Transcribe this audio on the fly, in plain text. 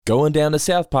Going Down to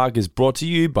South Park is brought to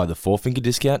you by the Four Finger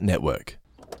Discount Network.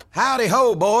 Howdy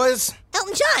ho, boys.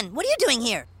 Elton John, what are you doing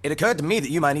here? It occurred to me that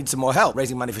you might need some more help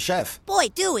raising money for Chef. Boy,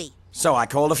 do we. So I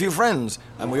called a few friends,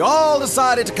 and we all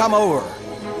decided to come over.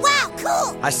 Wow,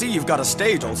 cool. I see you've got a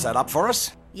stage all set up for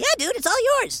us. Yeah, dude, it's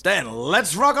all yours. Then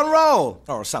let's rock and roll,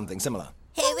 or something similar.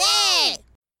 Hooray!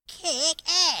 Kick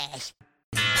ass.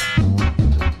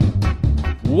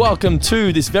 Welcome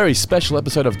to this very special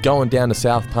episode of Going Down to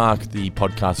South Park, the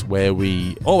podcast where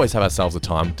we always have ourselves a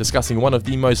time discussing one of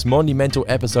the most monumental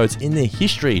episodes in the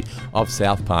history of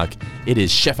South Park. It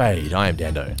is Chef Aid. I am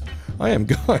Dando. I am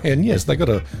Guy, and yes, they got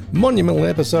a monumental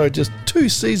episode, just 2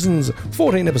 seasons,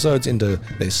 14 episodes into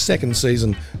their second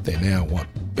season. They're now, what?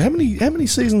 How many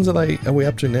seasons are we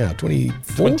up to now?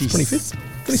 24th? 25th?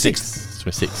 26th?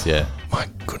 26, yeah. My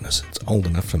goodness, it's old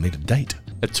enough for me to date.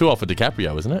 It's too old for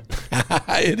DiCaprio, isn't it?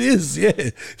 It is, yeah.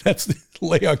 That's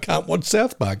Leo can't watch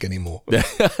South Park anymore.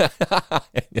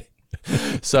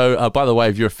 So, by the way,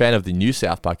 if you're a fan of the new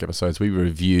South Park episodes, we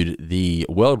reviewed the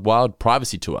Worldwide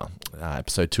Privacy Tour,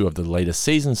 episode 2 of the latest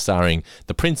season, starring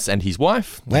the Prince and his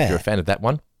wife. If you're a fan of that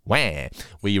one,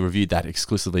 we reviewed that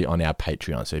exclusively on our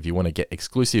Patreon. So if you want to get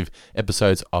exclusive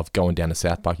episodes of Going Down to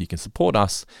South Park, you can support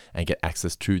us and get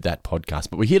access to that podcast.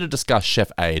 But we're here to discuss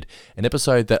Chef Aid, an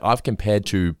episode that I've compared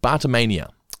to Bartomania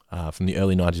from the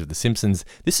early 90s of The Simpsons.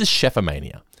 This is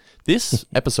Chefomania. This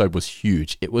episode was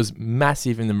huge. It was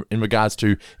massive in regards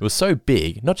to, it was so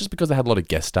big, not just because they had a lot of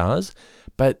guest stars,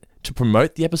 but to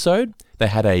promote the episode, they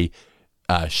had a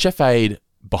Chef Aid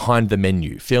behind the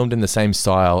menu, filmed in the same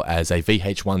style as a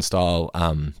VH1 style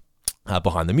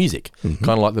Behind the Music, kind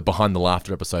of like the Behind the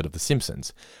Laughter episode of The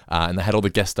Simpsons. And they had all the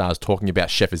guest stars talking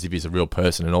about Chef as if he's a real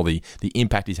person and all the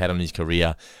impact he's had on his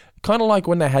career. Kind of like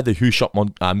when they had the Who Shot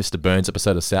Mr. Burns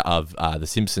episode of The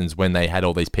Simpsons, when they had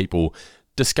all these people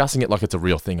discussing it like it's a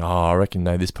real thing. Oh, I reckon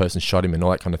this person shot him and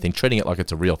all that kind of thing, treating it like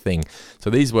it's a real thing.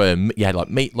 So these were, you had like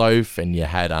Meatloaf, and you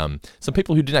had some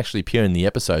people who didn't actually appear in the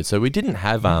episode. So we didn't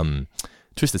have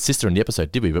Twisted Sister in the episode,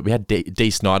 did we? But we had Dee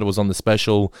Snider was on the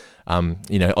special.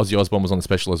 Ozzy Osbourne was on the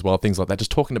special as well. Things like that,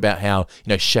 just talking about how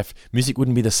Chef music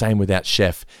wouldn't be the same without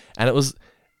Chef, and it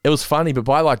was funny. But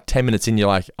by like 10 minutes in, you're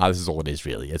like, this is all it is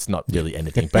really. It's not really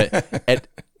anything. But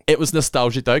it was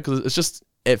nostalgic though, because it's just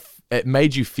it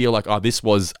made you feel like, this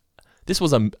was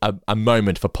a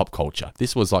moment for pop culture.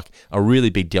 This was like a really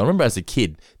big deal. I remember as a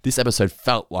kid, this episode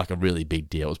felt like a really big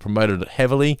deal. It was promoted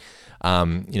heavily.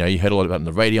 You heard a lot about it on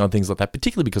the radio and things like that,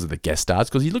 particularly because of the guest stars.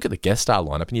 Because you look at the guest star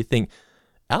lineup and you think,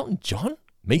 Elton John,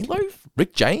 Meatloaf,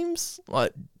 Rick James,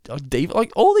 like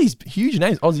all these huge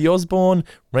names, Ozzy Osbourne,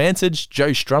 Rancid, Joe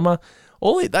Strummer.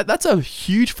 That's a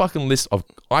huge fucking list of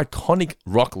iconic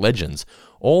rock legends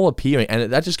all appearing,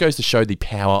 and that just goes to show the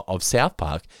power of South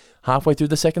Park halfway through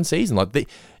the second season.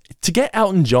 To get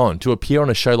Elton John to appear on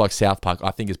a show like South Park,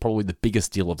 I think is probably the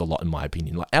biggest deal of the lot, in my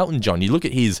opinion. Like Elton John, you look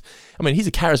at he's a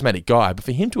charismatic guy, but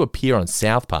for him to appear on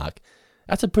South Park,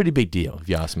 that's a pretty big deal, if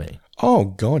you ask me. Oh,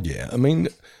 God, yeah. I mean,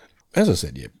 as I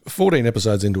said, 14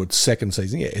 episodes into its second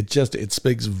season, it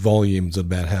speaks volumes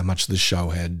about how much the show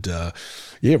had,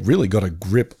 really got a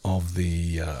grip of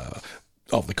the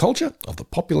culture, of the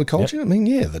popular culture. Yep. I mean,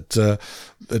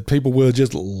 that people were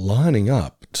just lining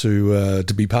up to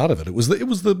be part of it. It was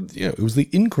the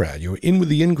in crowd. You were in with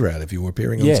the in crowd if you were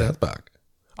appearing on South Park.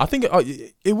 I think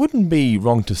it wouldn't be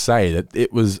wrong to say that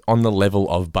it was on the level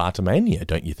of Bartomania,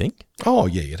 don't you think? Oh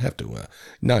yeah, you'd have to.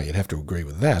 You'd have to agree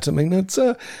with that. I mean, it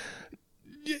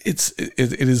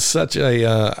is such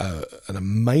an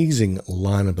amazing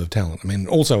lineup of talent. I mean,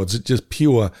 also it's just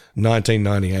pure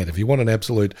 1998. If you want an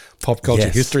absolute pop culture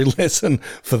history lesson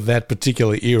for that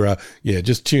particular era,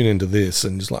 just tune into this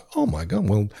and just like, oh my God,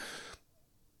 well,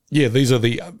 these are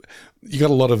you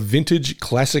got a lot of vintage,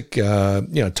 classic,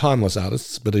 timeless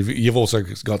artists, but you've also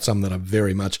got some that are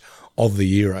very much of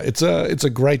the era. It's a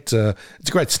great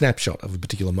snapshot of a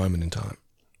particular moment in time.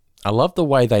 I love the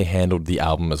way they handled the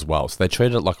album as well. So they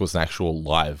treated it like it was an actual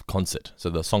live concert. So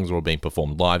the songs were all being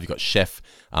performed live. You got Chef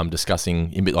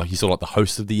discussing, like you saw like the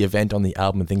host of the event on the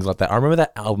album and things like that. I remember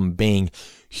that album being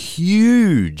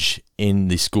huge in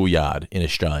the schoolyard in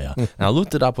Australia. And I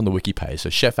looked it up on the wiki page. So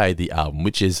Chef Aid, the album,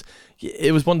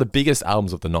 it was one of the biggest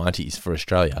albums of the 90s for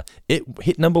Australia. It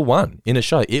hit number 1 in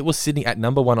Australia. It was sitting at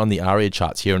number 1 on the ARIA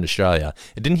charts here in Australia.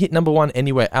 It didn't hit number 1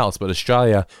 anywhere else, but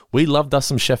Australia, we loved us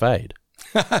some Chef Aid.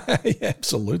 Yeah,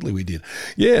 absolutely we did.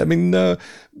 Yeah, I mean,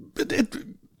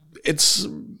 it's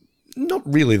not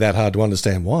really that hard to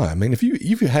understand why. I mean, if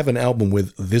you have an album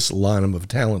with this lineup of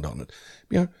talent on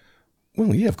it,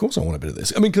 well, yeah, of course I want a bit of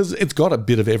this. I mean, because it's got a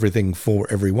bit of everything for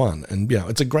everyone, and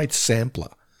it's a great sampler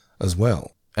as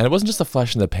well. And it wasn't just a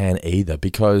flash in the pan either,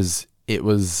 because it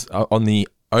was on the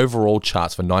overall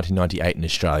charts for 1998 in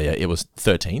Australia, it was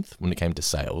 13th when it came to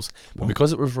sales. But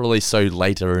because it was released so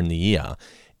later in the year,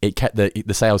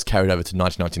 the sales carried over to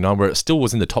 1999, where it still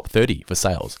was in the top 30 for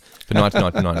sales for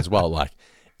 1999 as well. Like,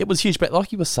 it was huge. But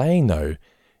like you were saying, though,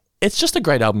 it's just a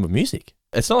great album of music.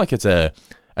 It's not like it's a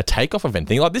takeoff of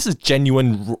anything. Like, this is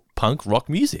genuine punk rock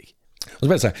music. I was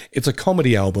about to say, it's a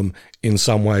comedy album in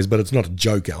some ways, but it's not a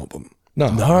joke album.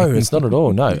 No, it's not at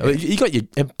all. No, you got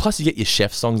and plus you get your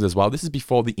chef songs as well. This is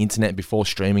before the internet, before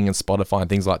streaming and Spotify and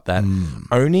things like that.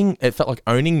 It felt like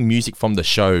owning music from the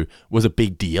show was a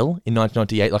big deal in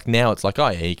 1998. Like, now it's like, oh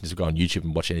yeah, you can just go on YouTube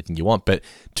and watch anything you want. But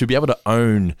to be able to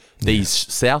own these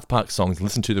South Park songs,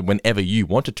 listen to them whenever you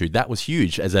wanted to, that was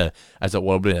huge as a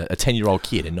 10-year-old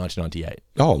kid in 1998.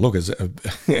 Oh, look,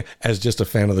 as just a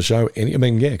fan of the show,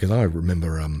 because I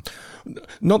remember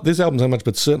not this album so much,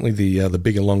 but certainly the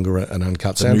bigger, longer, and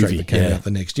uncut soundtrack movie, that came out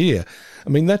the next year. I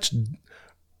mean, that's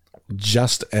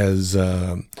just as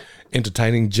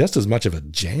entertaining, just as much of a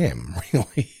jam,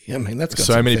 really. I mean, that's got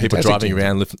so many people driving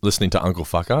around listening to Uncle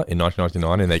Fucker in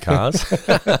 1999 in their cars.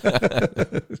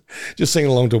 Just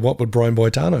singing along to What Would Brian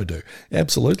Boitano Do?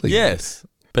 Absolutely. Yes.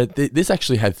 But this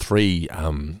actually had 3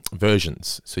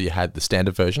 versions. So you had the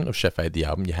standard version of Chef Aid, the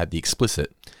album. You had the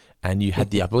explicit. And you had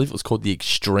I believe it was called the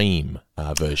extreme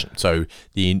version. So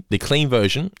the clean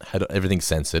version had everything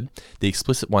censored. The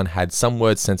explicit one had some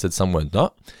words censored, some words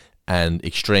not. And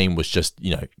extreme was just,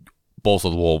 balls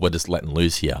of the wall, we're just letting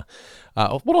loose here.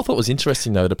 What I thought was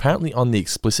interesting, though, that apparently on the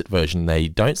explicit version, they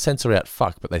don't censor out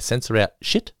fuck, but they censor out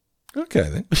shit. Okay,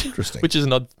 then. Interesting. Which is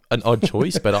an odd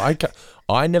choice, but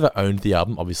I never owned the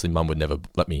album. Obviously, Mum would never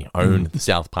let me own the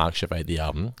South Park Chef Aid, the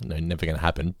album. No, never going to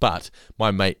happen. But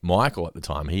my mate Michael at the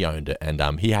time, he owned it, and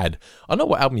he had, I don't know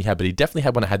what album he had, but he definitely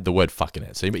had one that had the word fuck in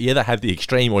it. So you either had the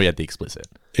extreme or you had the explicit.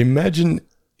 Imagine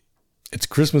it's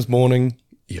Christmas morning,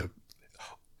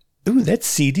 ooh, that's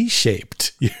CD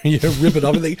shaped. You rip it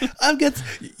off and think,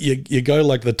 you go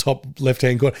like the top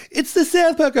left-hand corner. It's the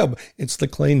South Park album. It's the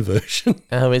clean version.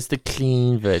 Oh, it's the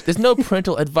clean version. There's no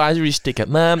parental advisory sticker.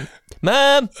 Mom.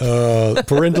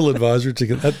 Parental advisory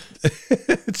sticker.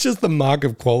 It's just the mark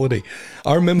of quality.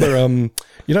 I remember,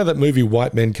 that movie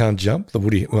White Men Can't Jump? The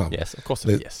Woody. Well, yes, of course.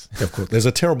 Yes, of course. There's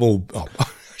a terrible. Oh, I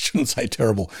shouldn't say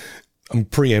terrible. I'm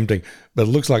preempting, but it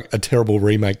looks like a terrible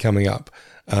remake coming up.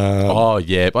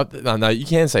 But no, you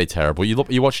can say terrible.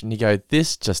 You watch it and you go,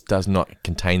 this just does not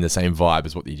contain the same vibe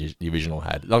as what the original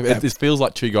had. Like, this feels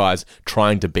like 2 guys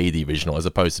trying to be the original as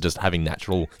opposed to just having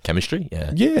natural chemistry.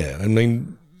 Yeah. I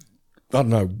mean, I don't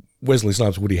know. Wesley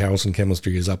Snipes, Woody Harrelson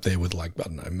chemistry is up there with, like, I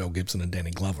don't know, Mel Gibson and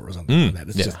Danny Glover or something like that.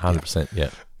 It's just 100%.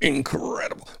 Yeah,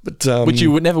 incredible. But which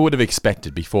you never would have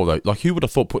expected before, though. Like, who would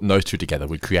have thought putting those 2 together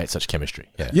would create such chemistry?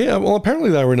 Yeah. Well, apparently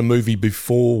they were in a movie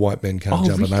before White Men Can't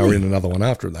Jump, really? And they were in another one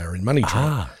after it. They were in Money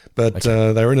Train. But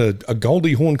they were in a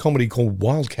Goldie Hawn comedy called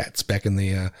Wildcats back in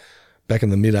the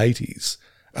mid '80s.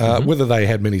 Whether they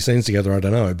had many scenes together, I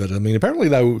don't know. But I mean, apparently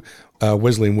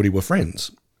Wesley and Woody were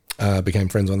friends. Became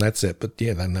friends on that set, but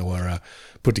then they were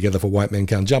put together for White Men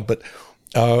Can't Jump. But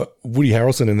Woody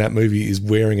Harrelson in that movie is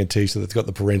wearing a t-shirt that's got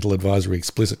the parental advisory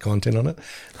explicit content on it.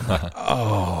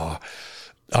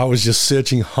 I was just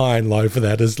searching high and low for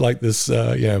that as like this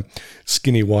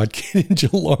skinny white kid in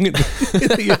Geelong in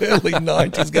the early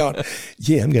 90s going,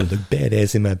 I'm going to look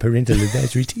badass in my parental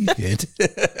advisory t-shirt.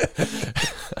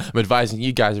 I'm advising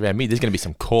you guys around me, there's going to be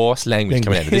some coarse language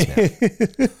coming out of this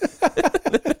mouth.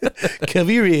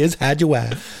 Cover your ears, hide your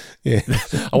wife. Yeah.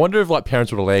 I wonder if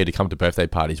parents would allow you to come to birthday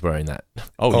parties wearing that.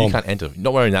 Oh, you can't enter.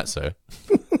 Not wearing that, sir.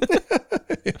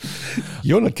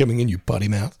 You're not coming in, you potty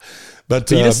mouth.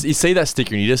 But you see that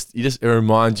sticker and it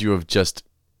reminds you of just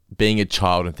being a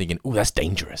child and thinking, oh, that's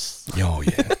dangerous. Oh,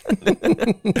 yeah.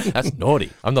 That's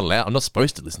naughty. I'm not allowed. I'm not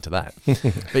supposed to listen to that.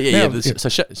 But so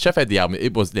Chef Aid, the album,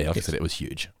 it was there. Like I said, it was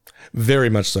huge. Very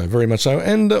much so. Very much so.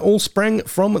 And all sprang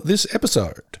from this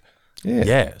episode.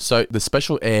 Yeah. So the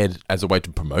special aired as a way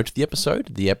to promote the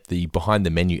episode. The behind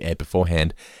the menu aired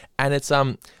beforehand, and it's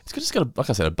just got like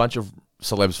I said, a bunch of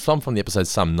celebs, some from the episode,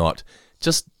 some not,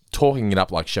 just talking it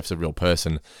up like Chef's a real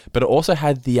person. But it also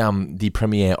had the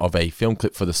premiere of a film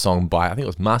clip for the song by, I think it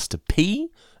was Master P,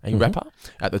 a rapper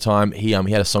at the time. He had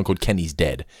a song called Kenny's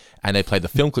Dead, and they played the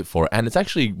film clip for it, and it's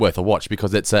actually worth a watch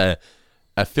because it's a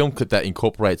film clip that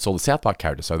incorporates all the South Park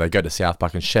characters. So they go to South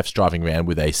Park and Chef's driving around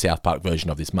with a South Park version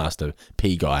of this Master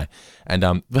P guy. And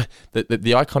the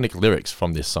iconic lyrics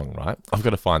from this song, right? I've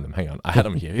got to find them. Hang on. I had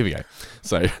them here. Here we go.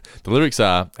 So the lyrics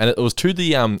are, and it was to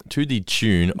the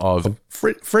tune of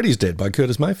Freddy's Dead by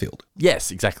Curtis Mayfield.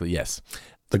 Yes, exactly. Yes.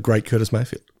 The great Curtis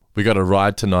Mayfield. We got a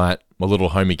ride tonight. My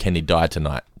little homie Kenny died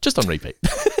tonight. Just on repeat.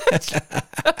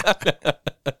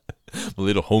 My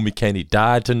little homie Kenny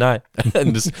died tonight.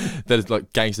 And that is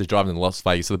like gangsters driving in Las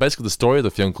Vegas. So basically the story of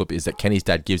the film clip is that Kenny's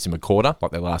dad gives him a quarter,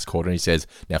 like their last quarter, and he says,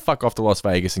 now fuck off to Las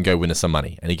Vegas and go win us some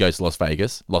money. And he goes to Las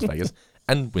Vegas,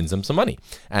 and wins them some money.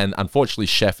 And unfortunately,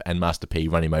 Chef and Master P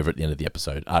run him over at the end of the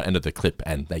episode, end of the clip,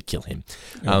 and they kill him.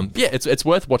 It's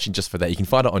worth watching just for that. You can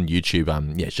find it on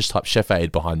YouTube. Just type Chef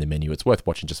Aid behind the menu. It's worth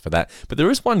watching just for that. But there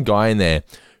is one guy in there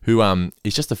who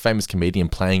is just a famous comedian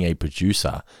playing a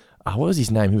producer. What was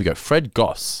his name? Here we go. Fred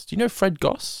Goss. Do you know Fred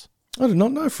Goss? I did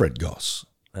not know Fred Goss.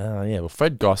 Well,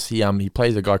 Fred Goss, he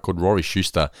plays a guy called Rory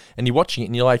Schuster, and you're watching it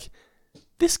and you're like,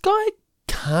 this guy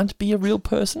can't be a real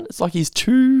person. It's like he's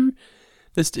too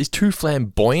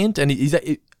flamboyant,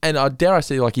 and dare I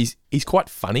say, like he's quite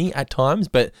funny at times,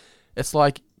 but it's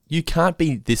like you can't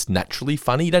be this naturally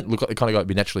funny. You don't look like the kind of guy to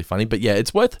be naturally funny, but yeah,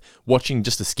 it's worth watching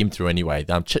just to skim through anyway.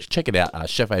 Check it out,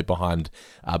 Chef A behind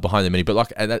the menu. But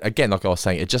like I was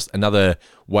saying, it's just another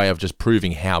way of just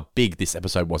proving how big this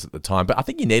episode was at the time. But I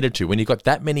think you needed to when you've got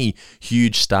that many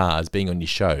huge stars being on your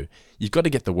show. You've got to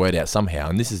get the word out somehow,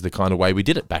 and this is the kind of way we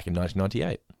did it back in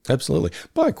 1998. Absolutely.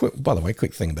 By the way,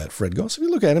 quick thing about Fred Goss. If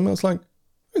you look at him, it's like,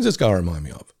 who's this guy remind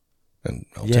me of? And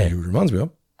I'll tell you who he reminds me of.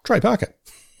 Trey Parker.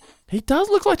 He does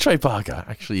look like Trey Parker.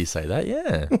 Actually, you say that,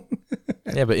 yeah.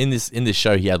 Yeah, but in this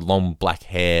show, he had long black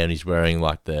hair, and he's wearing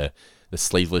like the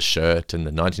sleeveless shirt and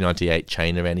the 1998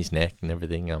 chain around his neck and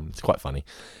everything. It's quite funny.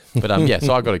 But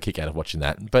so I got a kick out of watching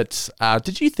that. But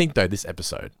did you think, though, this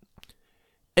episode,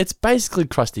 it's basically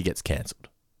Krusty gets cancelled.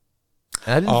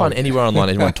 And I didn't find anywhere online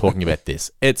anyone talking about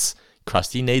this. It's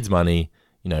Krusty needs money.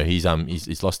 You know, he's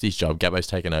lost his job. Gabbo's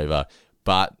taken over.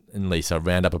 Bart and Lisa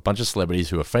round up a bunch of celebrities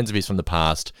who are friends of his from the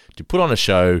past to put on a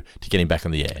show to get him back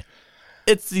on the air.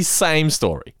 It's the same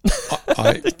story.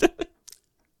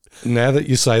 Now that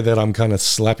you say that, I'm kind of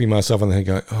slapping myself on the head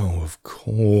going, oh, of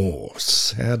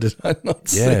course. How did I not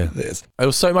see this? It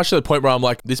was so much to the point where I'm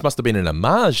like, this must have been an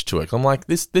homage to it. I'm like,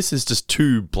 this is just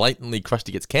too blatantly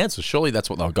Krusty gets cancelled. Surely that's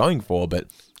what they were going for, but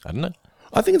I don't know.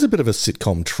 I think it's a bit of a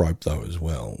sitcom trope, though, as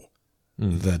well,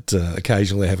 that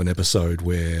occasionally have an episode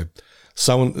where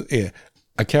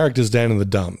a character's down in the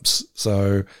dumps.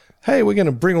 So, hey, we're going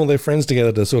to bring all their friends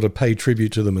together to sort of pay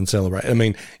tribute to them and celebrate. I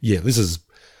mean, yeah, this is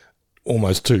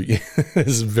almost this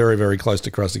is very, very close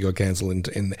to Krusty got cancelled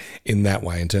in that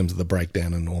way in terms of the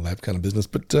breakdown and all that kind of business.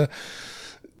 But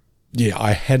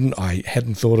I hadn't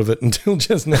thought of it until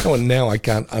just now, and now I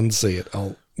can't unsee it.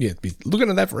 I'll be looking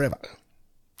at that forever.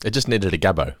 It just needed a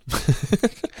Gabbo.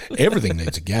 Everything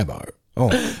needs a Gabbo. Oh,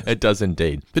 it does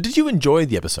indeed. But did you enjoy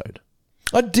the episode?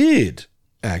 I did,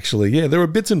 actually. Yeah, there were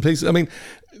bits and pieces. I mean,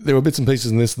 there were bits and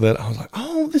pieces in this that I was like,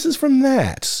 oh, this is from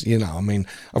that. You know, I mean,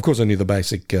 of course I knew the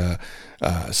basic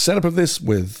setup of this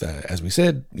with, as we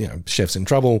said, you know, Chef's in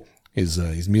trouble. His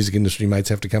music industry mates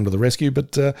have to come to the rescue.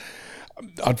 But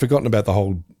I'd forgotten about the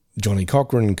whole Johnny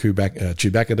Cochran and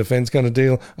Chewbacca defense kind of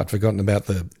deal. I'd forgotten about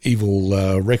the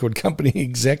evil record company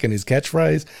exec and his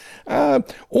catchphrase.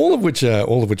 All of which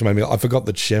made me. I forgot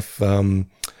that Chef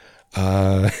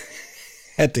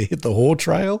had to hit the whore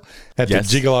trail, had to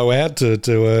gigolo out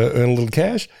to earn a little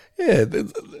cash. Yeah,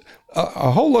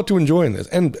 a whole lot to enjoy in this,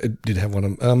 and it did have one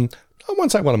of I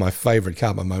won't say one of my favourite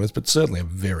Cartman moments, but certainly a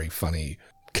very funny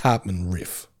Cartman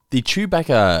riff. The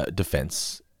Chewbacca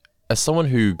defense, as someone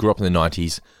who grew up in the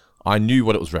 90s, I knew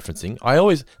what it was referencing. I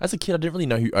always, as a kid, I didn't really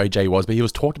know who OJ was, but he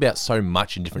was talked about so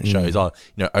much in different shows.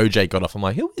 OJ got off. I'm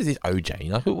like, who is this OJ?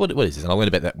 You know, what is this? And I learned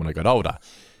about that when I got older.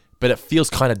 But it feels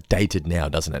kind of dated now,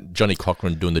 doesn't it? Johnny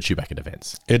Cochran doing the Chewbacca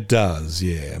defense. It does,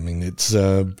 yeah. I mean, it's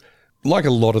like a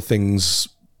lot of things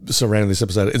surrounding this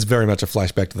episode. It's very much a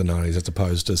flashback to the 90s as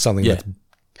opposed to something that's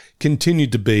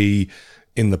continued to be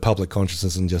in the public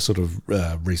consciousness and just sort of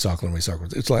recycle.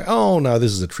 It's like, oh no,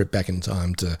 this is a trip back in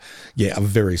time to, a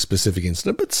very specific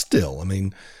incident. But still, I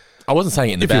mean, I wasn't saying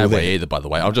it in a bad way either, by the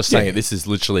way. I'm just saying this is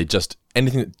literally just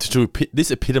anything this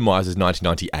epitomizes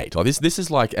 1998. Like this is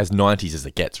like as 90s as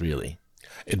it gets, really.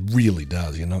 It really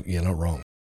does. You're not wrong.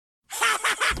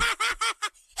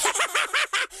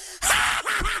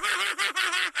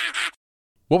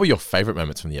 What were your favorite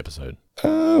moments from the episode?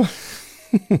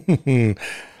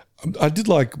 I did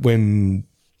like when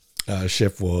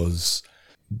Chef was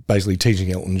basically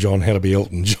teaching Elton John how to be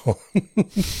Elton John.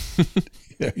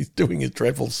 He's doing his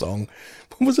dreadful song.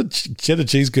 What was it? Cheddar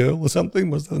Cheese Girl or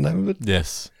something? Was that the name of it?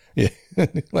 Yes. Yeah.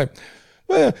 Like,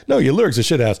 well, no, your lyrics are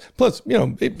shit house. Plus,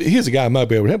 here's a guy I might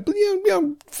be able to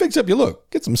help, fix up your look.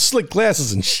 Get some slick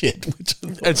glasses and shit.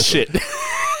 That's shit.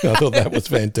 I thought that was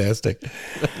fantastic.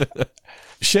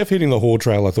 Chef hitting the whore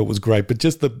trail I thought was great, but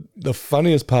just the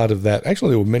funniest part of that,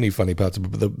 actually there were many funny parts of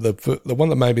it, but the one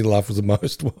that made me laugh was the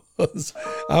most was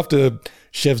after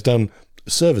Chef's done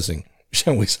servicing,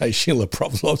 shall we say, Sheila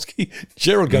Provlovsky,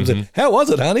 Gerald comes in, how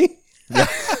was it, honey?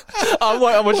 I'm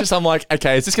watching this, I'm like,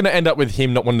 okay, is this going to end up with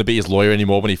him not wanting to be his lawyer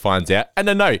anymore when he finds out? And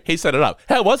then no, he set it up.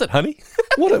 How was it, honey?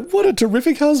 What a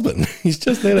terrific husband. He's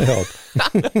just there to help.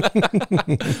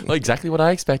 Well, exactly what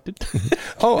I expected.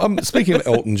 Speaking of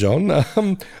Elton John,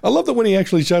 I love that when he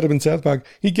actually showed up in South Park,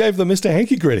 he gave the Mr.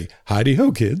 Hanky Gritty. Heidi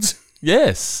ho, kids.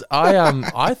 Yes,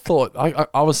 I thought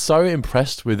I was so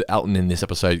impressed with Elton in this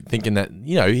episode, thinking that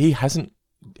he hasn't.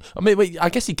 I mean, I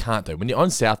guess he can't though. When you're on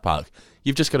South Park,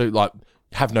 you've just got to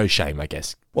have no shame, I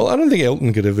guess. Well, I don't think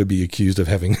Elton could ever be accused of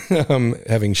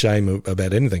having shame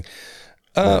about anything.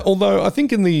 Although I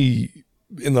think in the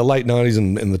late 90s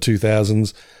and in the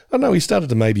 2000s, I don't know, he started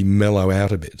to maybe mellow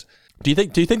out a bit. Do you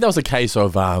think that was a case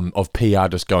of PR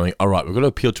just going, all right, we've got to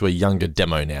appeal to a younger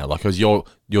demo now? Like, because your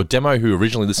demo who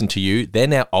originally listened to you, they're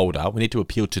now older. We need to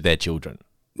appeal to their children.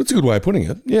 That's a good way of putting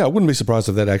it. Yeah, I wouldn't be surprised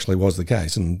if that actually was the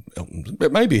case.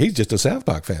 But maybe he's just a South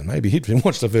Park fan. Maybe he'd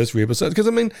watched the first few episodes. Because,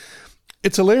 I mean,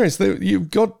 it's hilarious.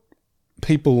 You've got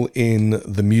people in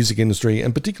the music industry,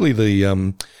 and particularly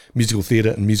the musical theatre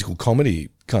and musical comedy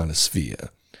kind of sphere,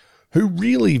 who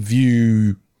really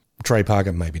view Trey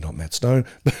Parker, maybe not Matt Stone,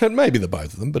 but maybe the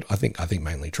both of them, but I think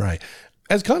mainly Trey,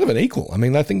 as kind of an equal. I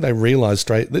mean, I think they realise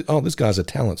this guy's a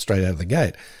talent straight out of the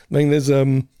gate. I mean, there's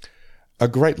a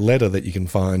great letter that you can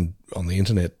find on the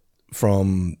internet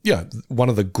from one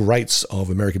of the greats of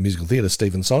American musical theatre,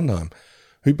 Stephen Sondheim,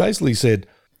 who basically said,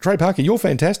 Trey Parker, you're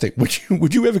fantastic.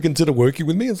 Would you ever consider working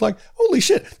with me? It's like, holy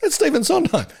shit, that's Stephen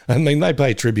Sondheim. I mean, they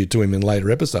pay tribute to him in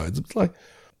later episodes. It's like,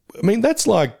 I mean, that's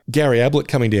like Gary Ablett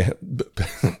coming to.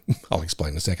 I'll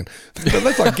explain in a second. But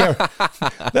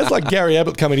that's like Gary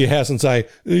Ablett coming to your house and say,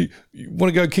 "You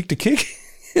want to go kick to kick?"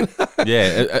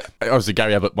 Yeah, obviously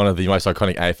Gary Ablett, one of the most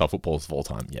iconic AFL footballers of all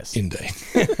time. Yes, indeed.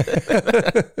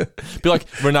 Be like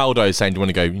Ronaldo saying, "Do you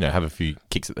want to go? Have a few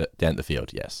kicks down the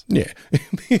field?" Yes. Yeah.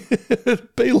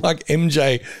 Be like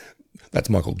MJ. That's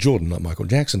Michael Jordan, not Michael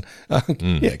Jackson.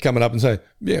 Yeah, coming up and say,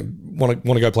 "Yeah, want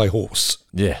to go play horse."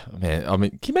 Yeah, man. I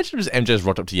mean, can you imagine if MJ's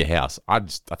rocked up to your house? I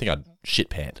think I'd shit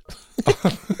pant.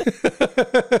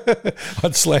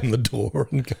 I'd slam the door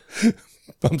and go,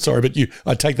 I'm sorry, but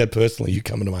I take that personally. You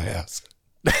come into my house.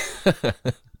 But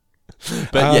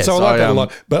yes, so I like that a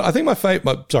lot. But I think my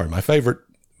favorite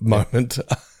moment.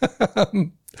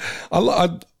 I'm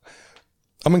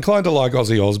inclined to like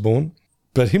Ozzy Osbourne,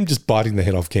 but him just biting the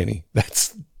head off Kenny.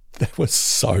 That was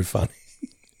so funny.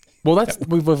 Well,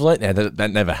 we've learnt now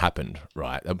that never happened,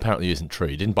 right? Apparently, it isn't true.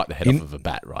 He didn't bite the head off of a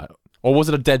bat, right? Or was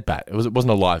it a dead bat? It wasn't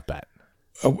a live bat.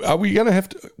 Are we going to have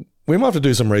to? We might have to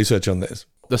do some research on this.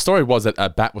 The story was that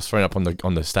a bat was thrown up on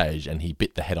the stage, and he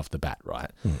bit the head off the bat, right?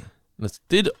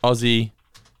 Did Ozzy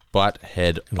bite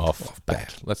head off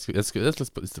bat? Let's put this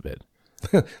to bed.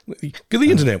 The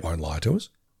internet won't lie to us.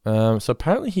 So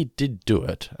apparently he did do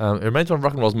it. It remains one of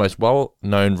rock and roll's most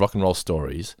well-known rock and roll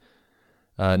stories.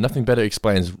 Nothing better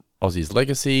explains Ozzy's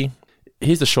legacy.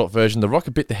 Here's the short version. The rocker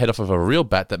bit the head off of a real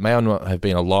bat that may or not have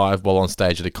been alive while on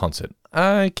stage at a concert.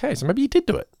 Okay, so maybe he did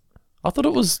do it. I thought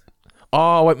it was...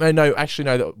 Oh, wait, no. Actually,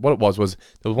 no. What it was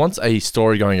there was once a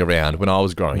story going around when I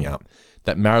was growing up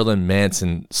that Marilyn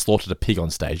Manson slaughtered a pig on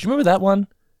stage. You remember that one?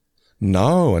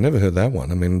 No, I never heard that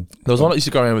one. I mean... There was one that used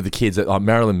to go around with the kids that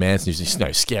Marilyn Manson used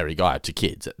to, scary guy to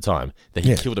kids at the time, that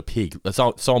he killed a pig.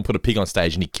 Someone put a pig on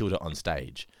stage and he killed it on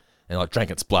stage and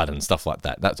drank its blood and stuff like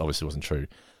that. That obviously wasn't true.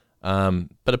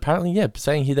 But apparently,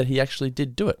 saying here that he actually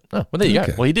did do it. Oh, well, there you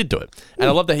go. Well, he did do it. And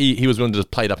I love that he was willing to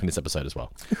just play it up in this episode as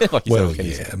well.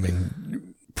 I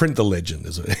mean, print the legend,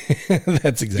 is it?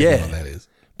 That's exactly what that is.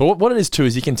 But what it is too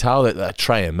is you can tell that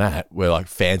Trey and Matt were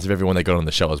fans of everyone they got on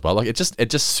the show as well. It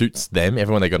just suits them,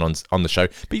 everyone they got on the show.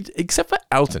 But except for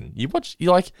Elton,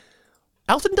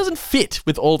 Elton doesn't fit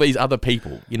with all these other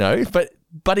people,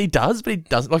 But he does, but he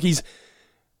doesn't.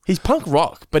 He's punk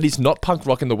rock, but he's not punk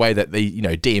rock in the way that the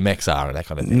DMX are and that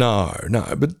kind of thing. No,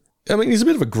 but I mean he's a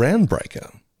bit of a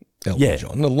groundbreaker, Elton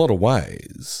John, in a lot of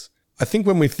ways. I think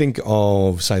when we think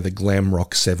of, say, the glam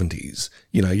rock 70s,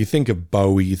 you think of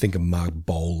Bowie, you think of Mark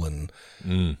Bolan,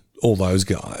 all those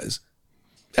guys.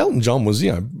 Elton John was,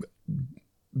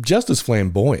 just as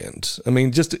flamboyant. I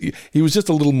mean, he was just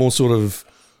a little more sort of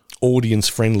audience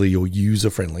friendly or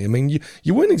user friendly. I mean,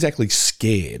 you weren't exactly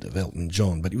scared of Elton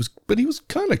John, but he was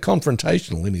kind of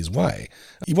confrontational in his way.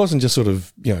 He wasn't just sort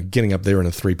of getting up there in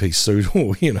a 3-piece suit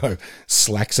or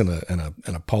slacks and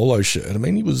a polo shirt. I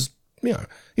mean, he was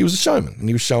a showman and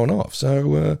he was showing off.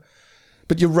 So,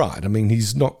 But you're right. I mean,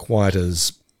 he's not quite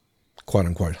as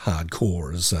quote-unquote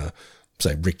hardcore as,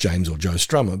 say, Rick James or Joe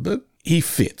Strummer, but he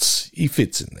fits. He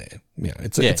fits in there. You know,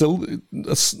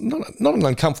 it's not an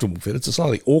uncomfortable fit. It's a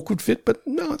slightly awkward fit, but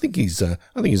no, I think he's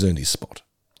earned his spot.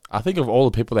 I think of all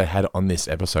the people they had on this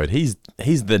episode, he's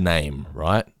the name,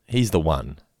 right? He's the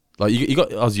one. Like you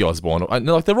got Ozzy Osbourne.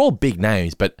 Like they're all big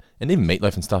names, and even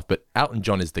Meatloaf and stuff. But Elton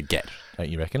John is the get, don't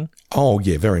you reckon? Oh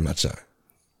yeah, very much so.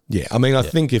 Yeah, I mean, I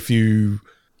think if you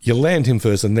land him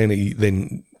first, and then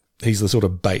he's the sort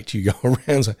of bait you go around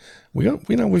and say,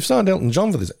 we've signed Elton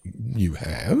John for this. You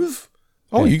have?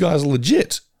 Oh, you guys are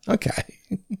legit. Okay.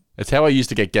 It's how I used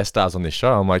to get guest stars on this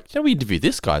show. I'm like, we interviewed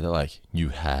this guy. They're like, you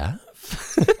have?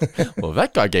 Well,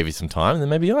 that guy gave you some time, then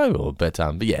maybe I will. But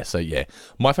yeah, so yeah.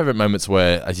 My favourite moments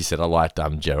were, as you said, I liked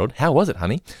Gerald. How was it,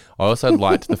 honey? I also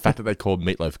liked the fact that they called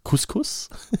Meatloaf couscous.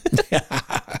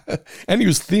 And he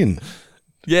was thin.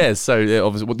 Yeah, so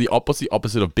obviously, what's the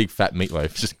opposite of big fat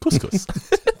meatloaf? Just couscous.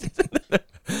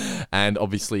 And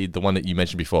obviously, the one that you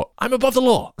mentioned before, I'm above the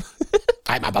law.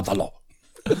 I'm above the law.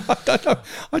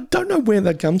 I don't know where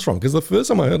that comes from, because the first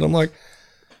time I heard it, I'm like,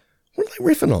 what are they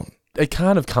riffing on? It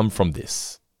can't have come from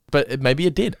this, but maybe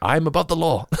it did. I'm above the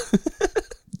law.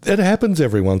 It happens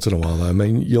every once in a while, though. I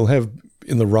mean, you'll have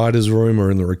in the writer's room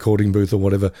or in the recording booth or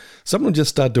whatever, someone will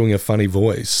just start doing a funny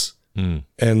voice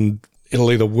and it'll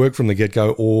either work from the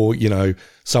get-go or,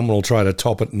 someone will try to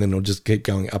top it and then it'll just keep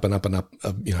going up and up and up,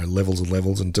 levels and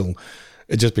levels until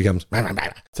it just becomes...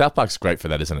 South Park's great for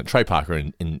that, isn't it? Trey Parker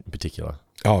in particular.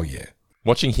 Oh, yeah.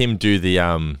 Watching him do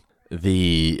the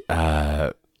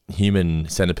human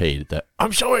centipede,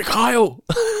 I'm sorry, Kyle.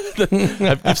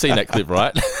 You've seen that clip,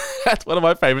 right? That's one of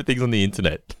my favourite things on the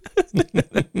internet.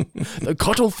 The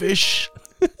cuttlefish.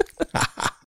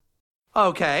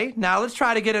 Okay, now let's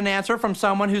try to get an answer from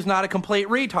someone who's not a complete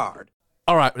retard.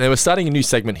 All right, now we're starting a new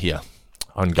segment here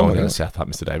on Going Down to South Park,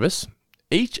 Mr. Davis.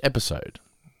 Each episode,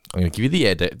 I'm going to give you the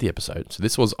air date of the episode. So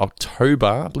this was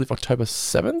October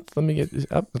 7th. Let me get this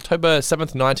up. October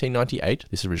 7th, 1998.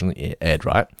 This originally aired,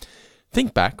 right?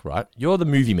 Think back, right? You're the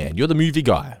movie man. You're the movie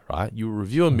guy, right? You were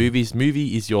reviewing movies.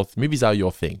 Movies are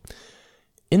your thing.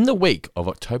 In the week of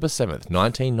October 7th,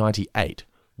 1998,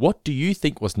 what do you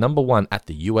think was number one at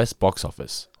the US box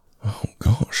office? Oh,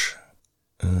 gosh.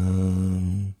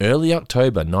 Early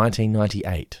October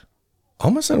 1998. I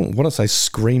almost don't want to say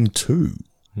Scream 2.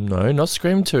 No, not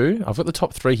Scream 2. I've got the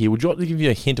top three here. Would you like to give you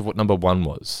a hint of what number one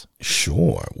was?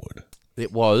 Sure, I would.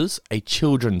 It was a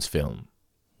children's film.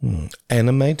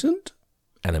 Animated?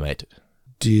 Animated.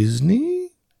 Disney?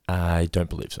 I don't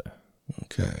believe so.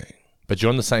 Okay. But you're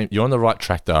on the right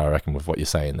track though, I reckon, with what you're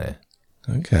saying there.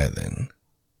 Okay, then.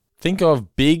 Think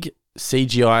of big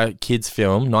CGI kids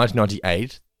film,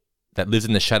 1998, that lives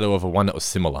in the shadow of a one that was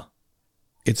similar.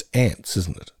 It's Ants,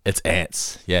 isn't it? It's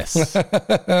Ants, yes.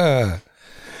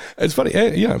 It's funny,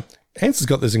 Ants has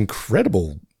got this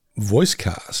incredible voice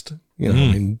cast. I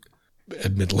mean,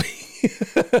 admittedly,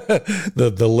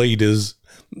 the lead is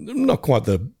not quite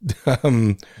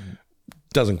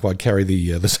doesn't quite carry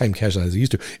the same cash as he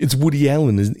used to. It's Woody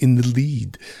Allen is in the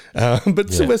lead, but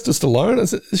Sylvester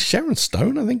Stallone, Sharon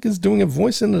Stone, I think, is doing a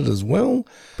voice in it as well.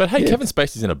 But hey, Kevin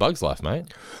Spacey's in A Bug's Life, mate.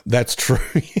 That's true.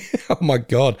 Oh my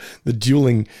God, the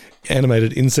dueling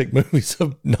animated insect movies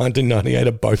of 1998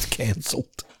 are both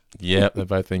cancelled. Yeah, they've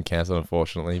both been cancelled,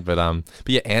 unfortunately. But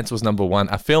yeah, Ants was number one,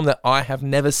 a film that I have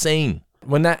never seen.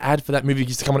 When that ad for that movie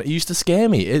used to come on, it used to scare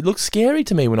me. It looked scary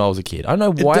to me when I was a kid. I don't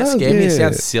know why it scared me. It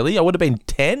sounds silly. I would have been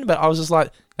 10, but I was just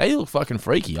like, they look fucking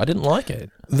freaky. I didn't like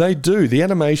it. They do. The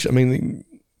animation, I mean,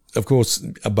 of course,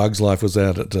 A Bug's Life was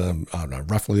out at, I don't know,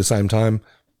 roughly the same time.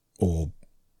 Or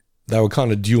they were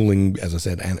kind of dueling, as I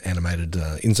said, animated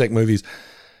insect movies.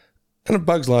 And A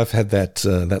Bug's Life had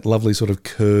that lovely sort of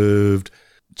curved,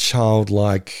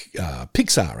 childlike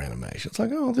Pixar animation. It's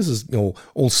like, oh, this is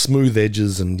all smooth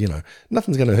edges and,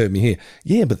 nothing's going to hurt me here.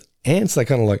 Yeah, but Ants, they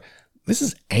kind of like, this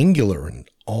is angular and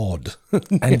odd.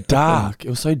 And dark. It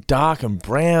was so dark and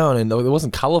brown and it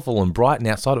wasn't colourful and bright and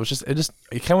outside.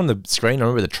 It came on the screen. I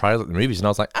remember the trailer at the movies and I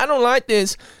was like, I don't like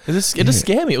this. It just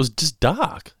scared me. It was just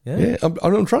dark. Yeah.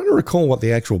 I'm trying to recall what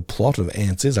the actual plot of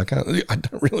Ants is. I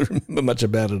don't really remember much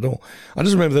about it at all. I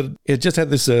just remember that it just had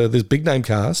this big name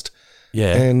cast.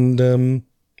 Yeah. And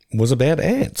was about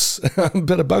ants.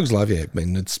 But A Bug's Life, I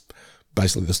mean, it's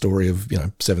basically the story of,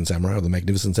 Seven Samurai or the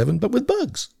Magnificent Seven, but with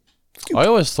bugs. I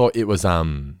always thought it was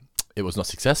not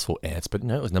successful, Ants, but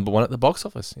no, it was number one at the box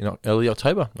office, early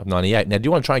October of 98. Now, do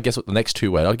you want to try and guess what the next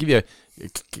two were? I'll give you a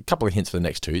couple of hints for the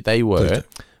next two. They were,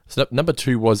 so number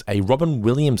two was a Robin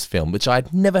Williams film, which I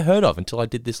had never heard of until I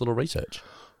did this little research.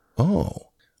 Oh,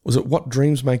 Was it What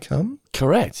Dreams May Come?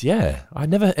 Correct, yeah.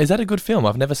 Is that a good film?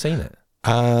 I've never seen it.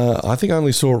 I think I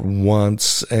only saw it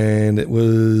once, and it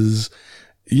was,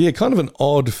 kind of an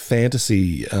odd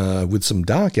fantasy with some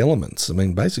dark elements. I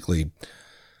mean, basically,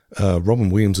 Robin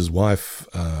Williams' wife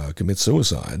commits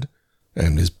suicide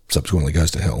and subsequently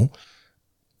goes to hell.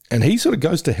 And he sort of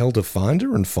goes to hell to find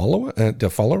her and follow her, to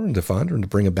find her and to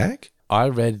bring her back. I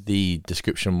read the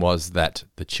description was that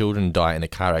the children die in a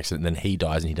car accident and then he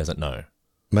dies and he doesn't know.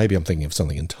 Maybe I'm thinking of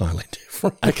something entirely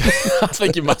different. Okay, I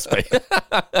think you must be.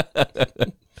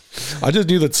 I just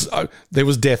knew that there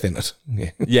was death in it.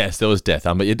 Yeah. Yes, there was death.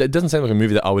 But it doesn't seem like a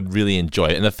movie that I would really enjoy.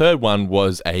 And the third one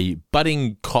was a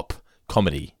budding cop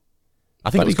comedy.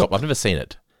 I think it was cop. I've never seen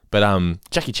it. But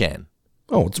Jackie Chan.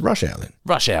 Oh, it's Rush Hour then.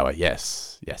 Rush Hour, yes.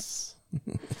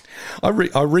 I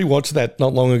rewatched that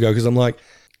not long ago because I'm like,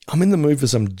 I'm in the mood for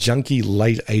some junky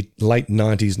late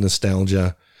 90s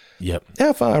nostalgia. Yep.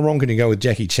 How far wrong can you go with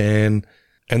Jackie Chan?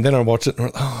 And then I watched it and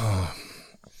I'm like, oh.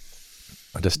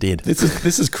 I just did.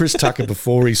 This is Chris Tucker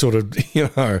before he sort of,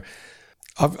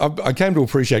 I came to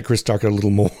appreciate Chris Tucker a little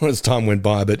more as time went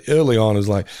by, but early on it was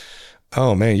like,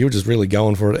 oh man, you were just really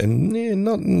going for it, and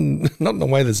not in a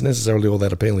way that's necessarily all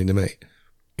that appealing to me.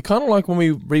 It kind of like when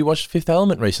we rewatched Fifth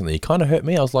Element recently. It kind of hurt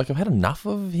me. I was like, I've had enough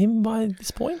of him by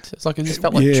this point. It's like it just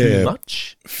felt like too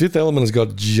much. Fifth Element has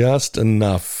got just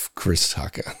enough Chris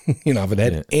Tucker. If it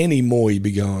had any more, you'd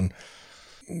be going,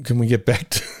 can we get back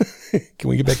to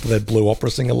that Blue Opera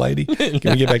singer lady?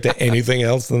 Can we get back to anything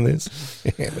else than this?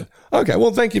 Okay,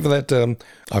 well, thank you for that.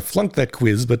 I flunked that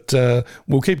quiz, but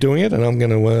we'll keep doing it, and I'm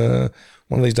going to,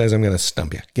 one of these days, I'm going to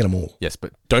stump you. Get them all. Yes,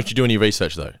 but don't you do any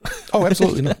research, though. Oh,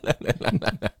 absolutely not.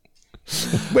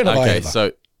 When have I ever?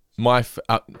 So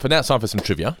for now, it's time for some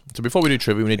trivia. So before we do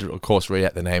trivia, we need to, of course, read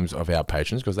out the names of our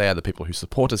patrons, because they are the people who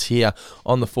support us here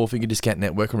on the Four Finger Discount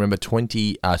Network. Remember,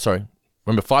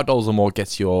 Remember, $5 or more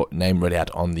gets your name read out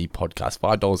on the podcast.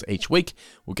 $5 each week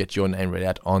will get your name read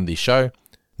out on the show.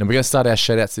 Now, we're going to start our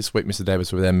shout-outs this week, Mr.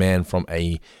 Davis, with our man from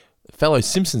a fellow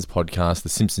Simpsons podcast, The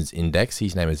Simpsons Index.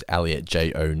 His name is Elliot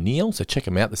J. O'Neill, so check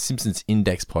him out, The Simpsons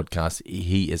Index podcast.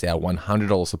 He is our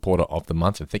 $100 supporter of the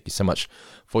month, and thank you so much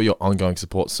for your ongoing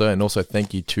support, sir. And also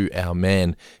thank you to our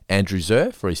man, Andrew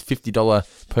Zer, for his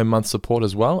 $50 per month support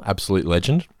as well. Absolute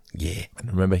legend. Yeah. And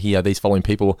remember here, these following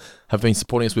people have been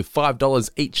supporting us with $5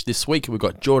 each this week. We've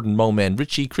got Jordan Moleman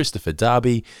Ritchie, Christopher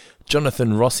Darby,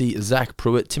 Jonathan Rossi, Zach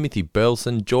Pruitt, Timothy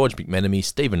Burleson, George McMenemy,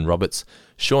 Stephen Roberts,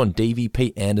 Sean Deavy,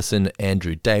 Pete Anderson,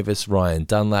 Andrew Davis, Ryan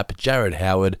Dunlap, Jared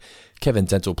Howard, Kevin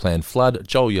Dental Plan Flood,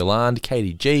 Joel Yolande,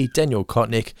 Katie G, Daniel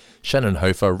Kotnick, Shannon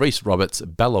Hofer, Reese Roberts,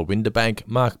 Bella Winterbank,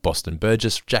 Mark Boston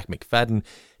Burgess, Jack McFadden,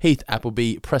 Heath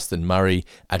Appleby, Preston Murray,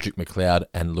 Adric McLeod,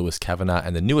 and Lewis Kavanagh.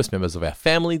 And the newest members of our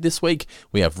family this week,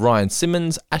 we have Ryan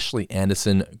Simmons, Ashley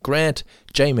Anderson, Grant,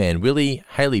 J-Man Willie,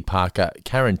 Haley Parker,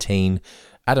 Karen Teen,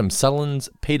 Adam Sullins,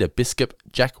 Peter Biscup,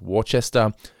 Jack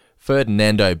Worcester,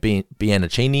 Ferdinando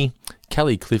Bianacini,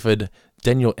 Kelly Clifford,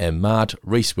 Daniel M. Mart,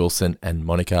 Reese Wilson, and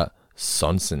Monica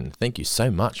Sonson. Thank you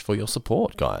so much for your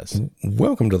support, guys.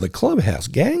 Welcome to the clubhouse,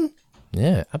 gang.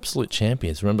 Yeah, absolute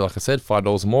champions. Remember, like I said,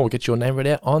 $5 or more will get your name read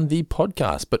out on the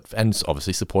podcast. And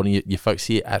obviously supporting your folks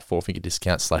here at Four Finger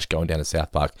Discount / going down to South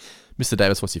Park. Mr.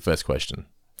 Davis, what's your first question?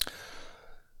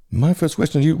 My first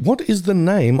question to you, what is the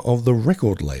name of the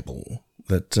record label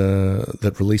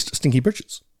that released Stinky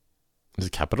Britches? Is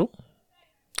it Capital?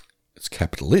 It's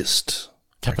Capitalist.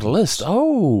 Capitalist.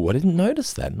 Oh, I didn't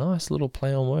notice that. Nice little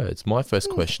play on words. My first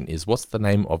question is, what's the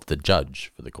name of the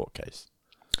judge for the court case?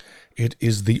 It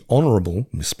is the Honourable,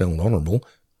 misspelled Honourable,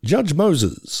 Judge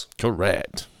Moses.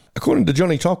 Correct. According to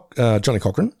Johnny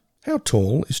Cochran, how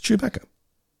tall is Chewbacca?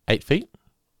 8 feet.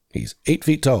 He's 8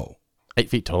 feet tall. 8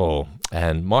 feet tall.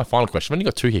 And my final question, I've only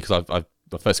got two here because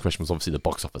the first question was obviously the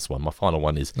box office one. My final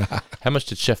one is, how much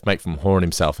did Chef make from whoring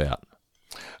himself out?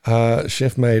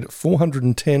 Chef made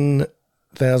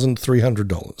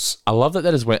 $410,300. I love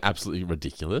that is went absolutely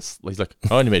ridiculous. He's like,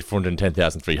 I only made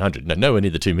 $410,300. No, nowhere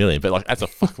near the $2 million, but like that's a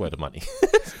fuckload of money.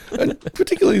 And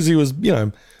particularly as he was,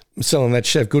 selling that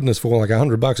Chef goodness for like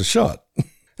 $100 a shot.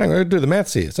 Hang on, I do the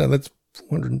maths here. So that's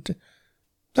 410.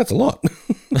 That's a lot.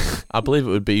 I believe it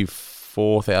would be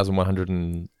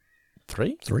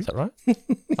 4,103. Is that right?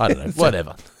 I don't know.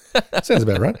 Whatever. Sounds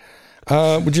about right.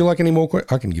 Would you like any more?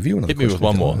 I can give you another. Hit me with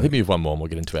one more. Hit me with one more, and we'll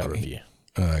get into our review.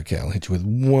 Okay, I'll hit you with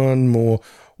one more.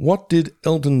 What did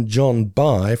Elton John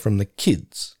buy from the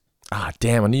kids? Ah,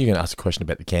 damn! I knew you were going to ask a question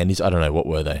about the candies. I don't know. What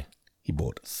were they? He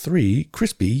bought 3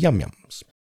 crispy Yum Yums.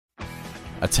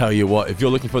 I tell you what, if you're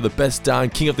looking for the best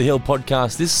darn King of the Hill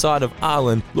podcast this side of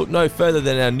Ireland, look no further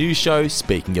than our new show,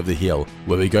 Speaking of the Hill,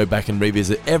 where we go back and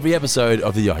revisit every episode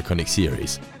of the iconic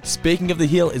series. Speaking of the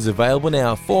Hill is available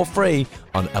now for free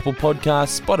on Apple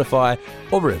Podcasts, Spotify,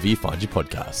 or wherever you find your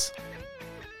podcasts.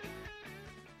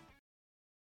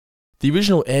 The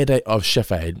original air date of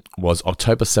Chef Aid was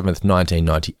October 7th,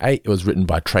 1998. It was written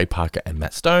by Trey Parker and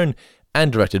Matt Stone and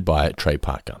directed by Trey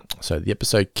Parker. So the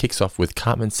episode kicks off with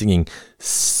Cartman singing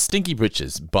Stinky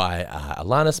Britches by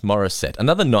Alanis Morissette.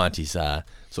 Another 90s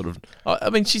sort of, I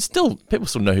mean, people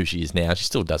still know who she is now. She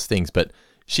still does things, but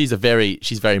she's very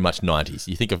much 90s.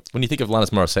 When you think of Alanis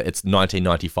Morissette, it's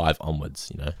 1995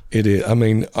 onwards, you know. It is. I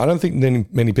mean, I don't think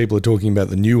many people are talking about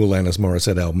the new Alanis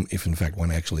Morissette album, if in fact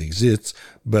one actually exists,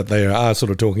 but they are sort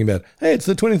of talking about, hey, it's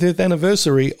the 25th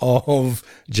anniversary of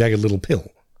Jagged Little Pill.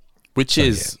 Which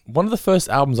is one of the first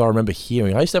albums I remember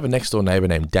hearing. I used to have a next door neighbor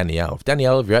named Danielle.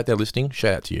 Danielle, if you're out there listening,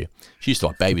 shout out to you. She used to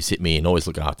babysit me and always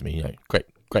look after me. You know,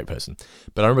 great person.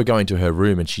 But I remember going to her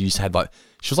room and she just had it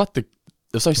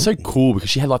was so cool because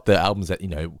she had the albums that, you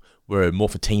know, were more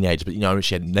for teenagers, but, you know,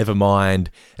 she had Nevermind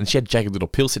and she had Jagged Little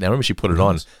Pill sitting there. I remember she put it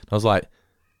on and I was like,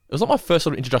 it was like my first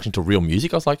sort of introduction to real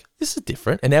music. I was like, this is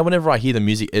different. And now whenever I hear the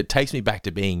music, it takes me back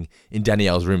to being in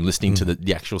Danielle's room listening to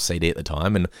the actual CD at the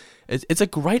time. And it's a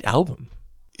great album.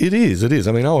 It is.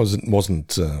 I mean, I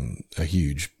wasn't a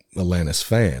huge Alanis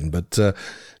fan, but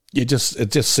it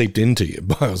just seeped into you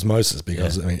by osmosis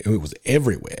because, I mean, it was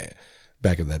everywhere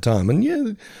back at that time. And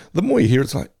yeah, the more you hear it,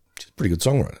 it's like, she's a pretty good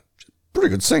songwriter. She's a pretty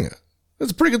good singer.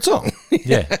 It's a pretty good song.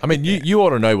 Yeah. I mean, you ought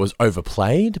to know was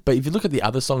overplayed, but if you look at the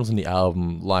other songs on the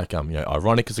album, like, you know,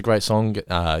 Ironic is a great song.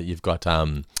 You've got,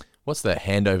 what's the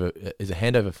Head Over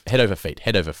Feet.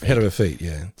 Head Over Feet,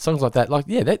 yeah. Songs like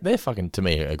that, they're fucking, to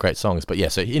me, are great songs. But yeah,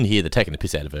 so in here, they're taking the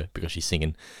piss out of her because she's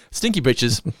singing Stinky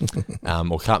Britches,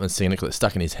 or Cartman's singing it because it's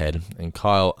stuck in his head. And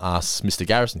Kyle asks Mr.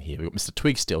 Garrison here. We've got Mr.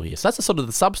 Twig still here. So that's the sort of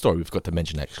the sub-story we've got to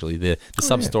mention, actually. The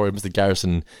sub-story of Mr.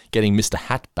 Garrison getting Mr.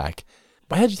 Hat back.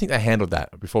 But how do you think they handled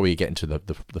that before we get into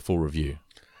the full review?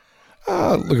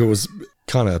 Look, it was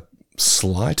kind of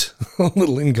slight, a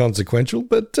little inconsequential,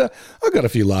 but I got a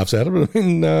few laughs out of it. I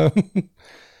mean,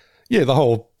 the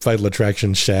whole Fatal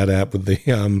Attraction shout out with the,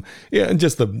 and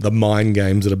just the mind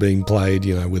games that are being played,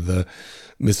 you know, with the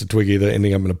Mr. Twiggy that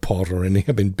ending up in a pot or ending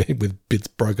up in bed with bits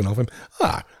broken off him.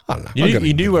 I don't know.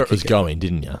 You knew where it was going,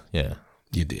 didn't you? Yeah.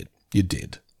 You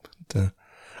did. But,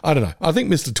 I don't know. I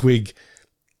think Mr. Twig,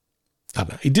 I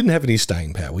don't know. He didn't have any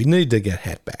staying power. We need to get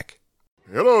Hat back.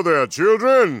 Hello there,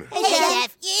 children. Hey,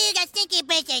 Chef. You got Stinky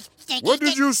Britches. What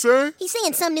did you say? He's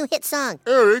singing some new hit song.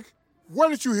 Eric, why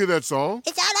didn't you hear that song?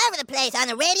 It's all over the place, on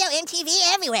the radio,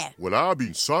 MTV, everywhere. Well, I'll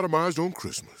be sodomized on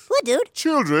Christmas. What, dude?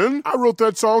 Children, I wrote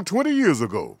that song 20 years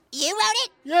ago. You wrote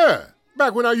it? Yeah,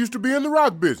 back when I used to be in the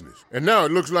rock business. And now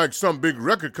it looks like some big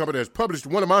record company has published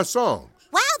one of my songs.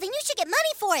 Wow, then you should get money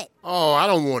for it. Oh, I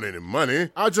don't want any money.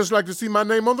 I'd just like to see my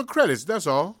name on the credits, that's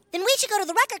all. Then we should go to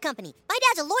the record company. My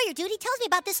dad's a lawyer, dude. He tells me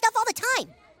about this stuff all the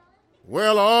time.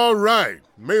 Well, all right.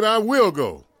 Maybe I will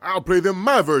go. I'll play them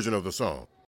my version of the song.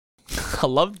 I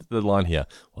love the line here.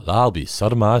 Well, I'll be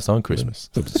sodomized on Christmas.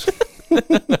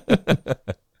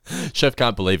 Chef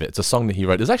can't believe it. It's a song that he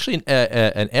wrote. There's actually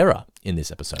an error in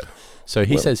this episode. So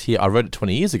he says here, I wrote it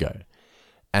 20 years ago.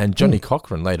 And Johnny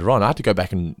Cochran later on, I had to go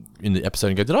back in the episode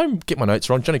and go, did I get my notes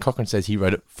wrong? Johnny Cochran says he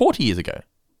wrote it 40 years ago.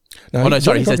 No,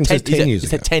 sorry, he says 10 years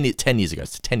ago. 10 years ago.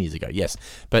 It's 10 years ago, yes.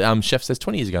 But Chef says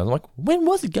 20 years ago. I'm like, when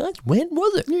was it, guys? When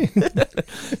was it? Yeah.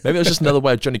 Maybe it was just another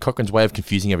way of Johnny Cochran's way of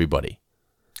confusing everybody.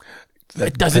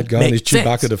 It doesn't that guy make his sense.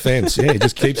 Chewbacca defense. Yeah, he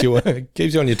just keeps you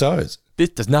on your toes. This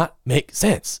does not make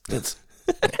sense.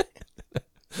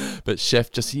 But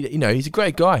Chef just, you know, he's a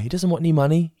great guy. He doesn't want any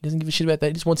money. He doesn't give a shit about that.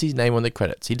 He just wants his name on the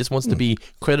credits. He just wants to be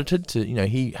credited to, you know,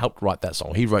 he helped write that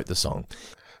song. He wrote the song.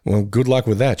 Well, good luck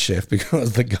with that, Chef,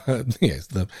 because the guy, yes,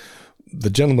 the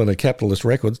gentleman at Capitalist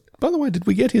Records, by the way, did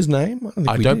we get his name?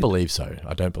 I don't believe so.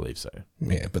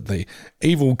 Yeah, but the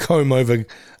evil comb-over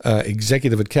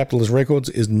executive at Capitalist Records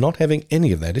is not having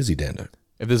any of that, is he, Dando?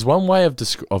 If there's one way of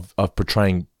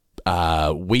portraying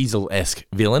Weasel-esque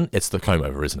villain, it's the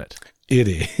comb-over, isn't it? It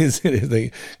is. It is.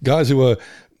 The guys who are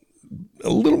a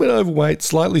little bit overweight,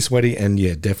 slightly sweaty, and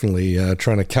yeah, definitely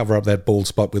trying to cover up that bald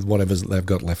spot with whatever they've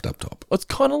got left up top. It's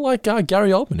kind of like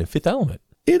Gary Oldman in Fifth Element.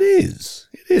 It is.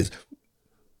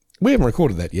 We haven't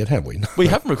recorded that yet, have we? No. We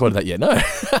haven't recorded that yet, no.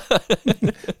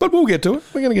 But we'll get to it.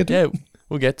 We're going to get to it. Yeah,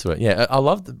 we'll get to it. Yeah, I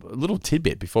love the little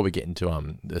tidbit before we get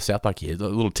into the South Park here. The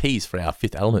little tease for our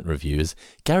Fifth Element review is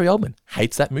Gary Oldman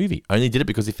hates that movie. Only did it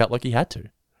because he felt like he had to.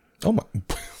 Oh my...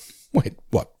 Wait,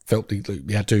 what? Felt he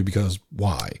had to because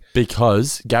why?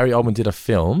 Because Gary Oldman did a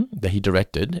film that he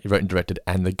wrote and directed,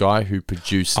 and the guy who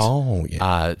produced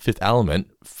Fifth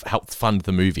Element helped fund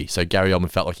the movie. So Gary Oldman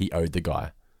felt like he owed the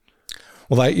guy.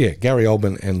 Well, Gary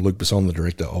Oldman and Luc Besson, the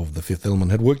director of The Fifth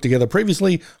Element, had worked together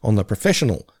previously on The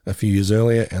Professional a few years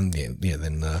earlier, and then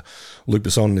Luc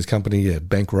Besson and his company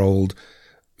bankrolled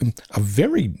a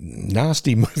very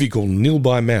nasty movie called Nil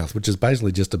by Mouth, which is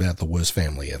basically just about the worst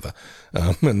family ever,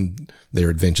 and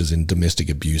their adventures in domestic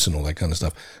abuse and all that kind of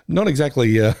stuff. Not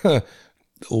exactly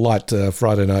light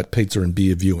Friday night pizza and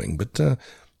beer viewing, but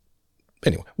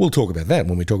anyway, we'll talk about that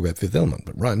when we talk about Fifth Element.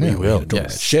 But right now, we're going to talk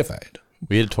about Chef Aid.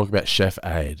 We had to talk about Chef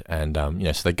Aid, and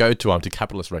so they go to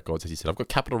Capitalist Records, as you said. I've got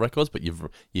Capitol Records, but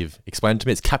you've explained to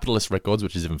me it's Capitalist Records,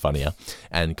 which is even funnier.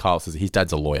 And Kyle says his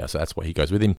dad's a lawyer, so that's why he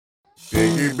goes with him.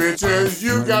 Stinky bitches,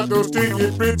 you got those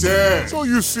stinky bitches. So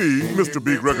you see, Mr.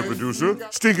 Big Record Producer,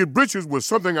 Stinky Bitches was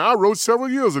something I wrote several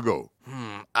years ago.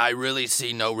 I really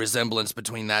see no resemblance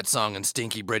between that song and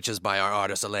Stinky Britches by our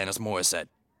artist Alanis Morissette.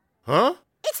 Huh?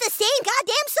 It's the same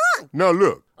goddamn song. Now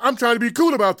look, I'm trying to be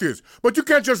cool about this, but you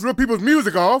can't just rip people's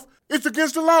music off. It's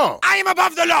against the law. I am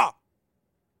above the law!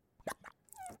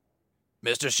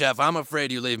 Mr. Chef, I'm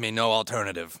afraid you leave me no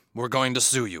alternative. We're going to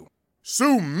sue you.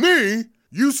 Sue me?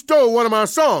 You stole one of my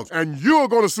songs, and you're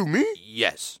going to sue me?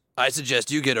 Yes. I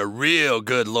suggest you get a real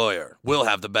good lawyer. We'll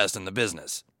have the best in the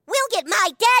business. We'll get my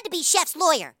dad to be Chef's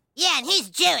lawyer. Yeah, and he's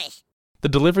Jewish. The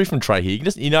delivery from Trey here,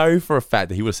 you know for a fact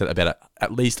that he would have said about it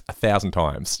at least 1,000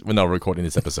 times when they were recording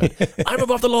this episode. I'm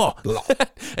above the law.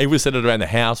 He would have said it around the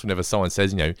house whenever someone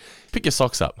says, pick your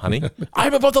socks up, honey.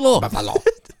 I'm above the law. Above the law.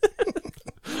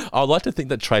 I would like to think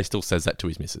that Trey still says that to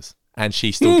his missus, and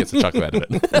she still gets a chuckle out of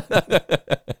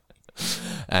it.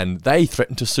 And they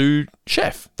threatened to sue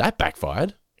Chef. That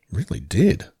backfired. Really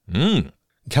did.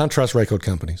 Can't trust record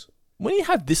companies. When you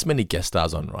have this many guest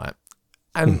stars on, right?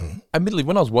 And admittedly,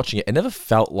 when I was watching it, it never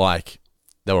felt like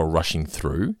they were rushing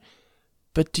through.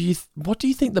 But what do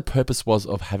you think the purpose was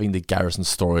of having the Garrison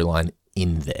storyline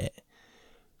in there?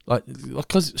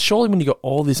 Because surely when you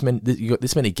got this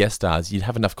many guest stars, you'd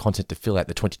have enough content to fill out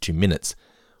the 22 minutes.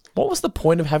 What was the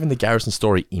point of having the Garrison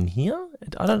story in here?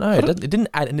 I don't know. It didn't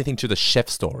add anything to the Chef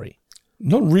story.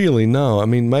 Not really, no. I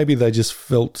mean, maybe they just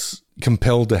felt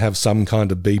compelled to have some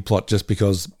kind of B-plot just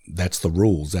because that's the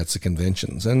rules, that's the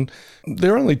conventions. And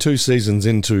they're only 2 seasons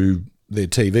into their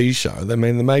TV show. I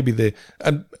mean, maybe they're...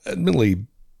 Admittedly,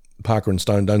 Parker and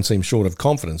Stone don't seem short of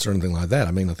confidence or anything like that.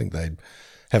 I mean, I think they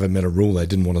haven't met a rule they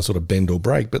didn't want to sort of bend or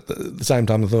break. But at the same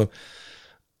time, I thought,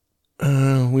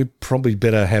 we probably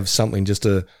better have something just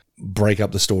to break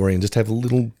up the story and just have a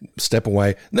little step away.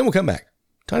 And then we'll come back.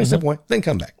 Tiny step away, then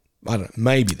come back. I don't know.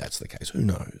 Maybe that's the case. Who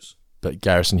knows? But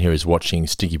Garrison here is watching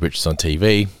Stinky Britches on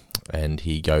TV, and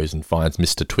he goes and finds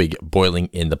Mr. Twig boiling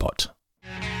in the pot.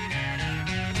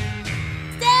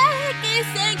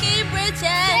 Stinky Britches!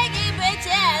 Stinky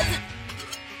Britches!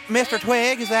 Mr.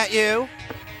 Twig, is that you?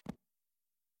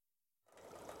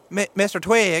 Mr.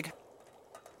 Twig?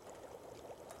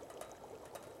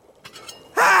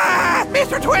 Ah!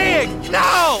 Mr. Twig!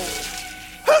 No!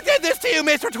 Who did this to you,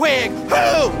 Mr. Twig?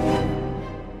 Who?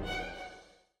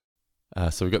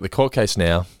 So we've got the court case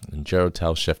now, and Gerald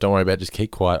tells Chef, don't worry about it, just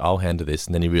keep quiet, I'll handle this.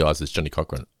 And then he realizes Johnny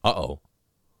Cochran. Uh-oh.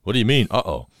 What do you mean,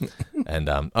 uh-oh? And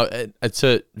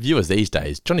to viewers these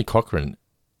days, Johnny Cochran,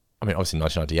 I mean, obviously in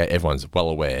 1998, everyone's well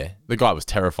aware. The guy was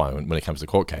terrifying when it comes to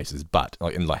court cases, but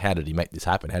how did he make this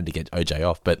happen? How did he get OJ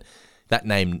off? But that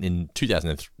name in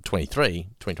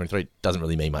 2023 doesn't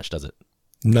really mean much, does it?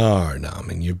 No. I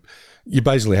mean, you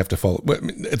basically have to follow. Well, I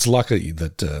mean, it's lucky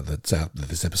that that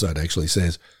this episode actually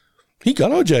says he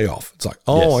got OJ off. It's like,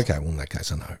 yes. Okay, well in that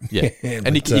case I know. Yeah,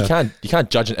 and you can't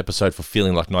judge an episode for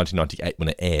feeling like 1998 when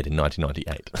it aired in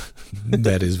 1998.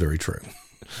 That is very true.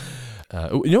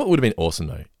 You know what would have been awesome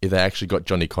though, if they actually got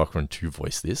Johnny Cochran to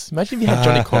voice this. Imagine if you had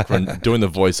Johnny Cochran doing the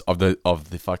voice of the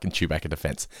fucking Chewbacca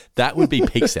defense. That would be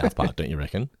peak South Park, don't you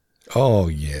reckon? Oh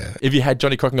yeah. If you had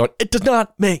Johnny Cochran going, it does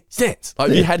not make sense.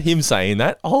 If you had him saying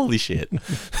that, holy shit.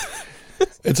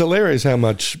 It's hilarious how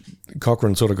much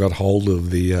Cochran sort of got hold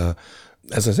of the,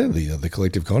 as I said, the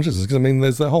collective consciousness. Because I mean,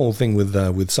 there's the whole thing with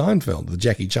Seinfeld, the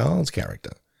Jackie Childs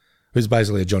character, who's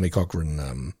basically a Johnny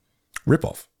Cochran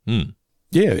ripoff. Mm.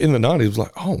 Yeah, in the 90s, it was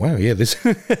like, oh wow, yeah, this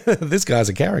this guy's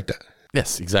a character.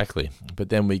 Yes, exactly. But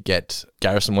then we get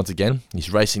Garrison once again.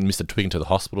 He's racing Mr. Twig into the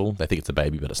hospital. They think it's a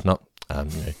baby, but it's not.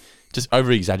 Just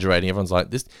over-exaggerating. Everyone's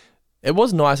like, this. It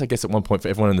was nice, I guess, at one point for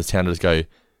everyone in this town to just go,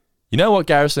 you know what,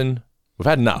 Garrison? We've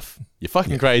had enough. You're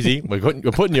fucking crazy. We're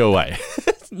putting you away.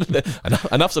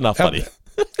 Enough's enough, buddy.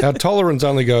 Our tolerance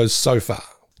only goes so far.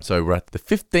 So we're at the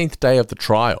 15th day of the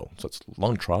trial. So it's a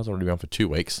long trial. It's already been on for 2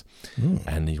 weeks.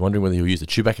 And he's wondering whether he'll use the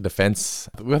Chewbacca defense.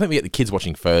 I think we get the kids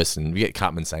watching first, and we get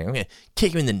Cartman saying, I'm going to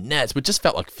kick him in the nuts, but it just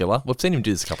felt like filler. We've seen him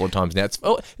do this a couple of times now.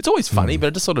 It's always funny, but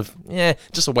it just sort of,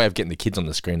 just a way of getting the kids on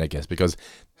the screen, I guess, because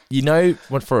you know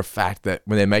for a fact that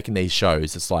when they're making these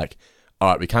shows, it's like, all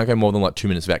right, we can't go more than like 2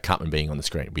 minutes without Cartman being on the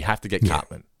screen. We have to get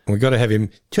Cartman. We've got to have him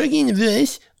talking in the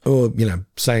verse or,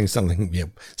 saying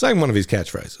something, saying one of his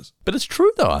catchphrases. But it's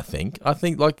true, though, I think. I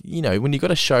think, like, when you've got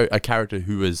to show a character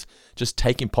who is just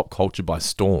taking pop culture by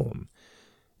storm,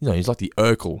 he's like the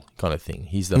Urkel kind of thing.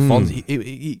 He's the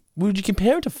Fonzie. Would you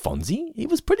compare him to Fonzie? He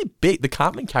was pretty big. The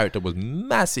Cartman character was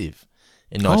massive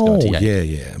in 1998.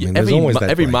 Yeah. I mean, there's always that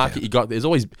every market you got, there's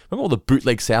always, remember all the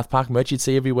bootleg South Park merch you'd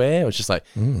see everywhere? It was just like,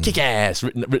 kick ass,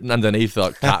 written underneath,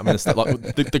 like Cartman and stuff,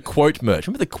 like the quote merch.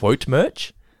 Remember the quote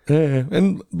merch? Yeah,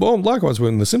 and likewise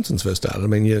when The Simpsons first started, I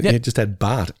mean, you just had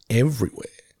Bart everywhere.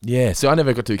 Yeah, so I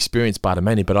never got to experience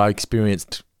Bartomania, but I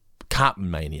experienced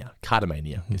Cartmania,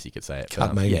 I guess you could say it.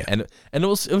 Cartmania. And it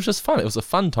was just fun. It was a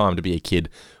fun time to be a kid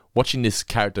watching this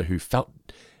character who felt.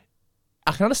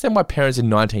 I can understand why parents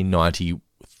in 1990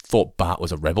 thought Bart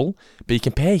was a rebel, but you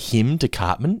compare him to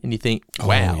Cartman and you think,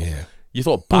 wow, you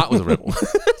thought Bart was a rebel.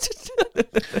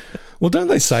 Well, don't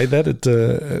they say that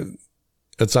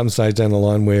at some stage down the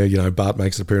line where, Bart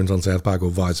makes an appearance on South Park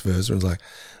or vice versa, and it's like,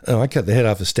 I cut the head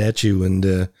off a statue and,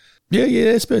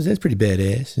 I suppose that's pretty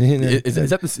badass. Is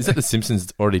that the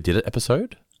Simpsons already did it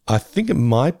episode? I think it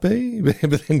might be,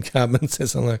 but then Cartman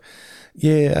says something like,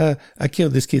 I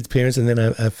killed this kid's parents and then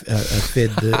I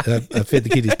fed the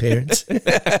kid his parents.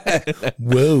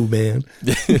 Whoa, man.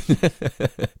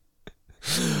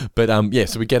 But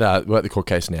so we get we're at the court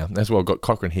case now. As well, got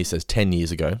Cochran. He says 10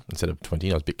 years ago instead of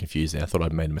 20. I was a bit confused there. I thought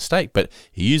I'd made a mistake, but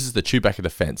he uses the Chewbacca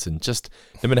defense, and just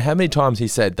no matter how many times he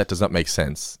said that does not make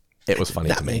sense, it was funny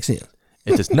to me. Makes sense.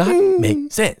 It does not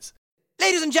make sense.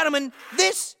 Ladies and gentlemen,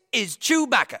 this is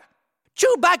Chewbacca.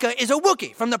 Chewbacca is a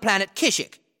Wookiee from the planet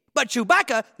Kashyyyk, but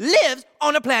Chewbacca lives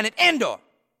on the planet Endor.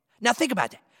 Now think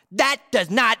about that. That does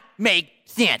not make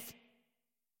sense.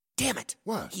 Damn it.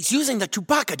 What? He's using the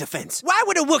Chewbacca defense. Why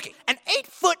would a Wookiee, an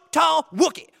 8-foot-tall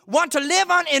Wookiee, want to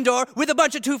live on Endor with a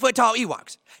bunch of 2-foot-tall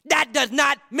Ewoks? That does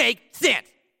not make sense.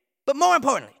 But more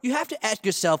importantly, you have to ask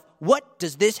yourself, what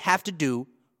does this have to do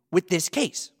with this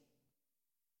case?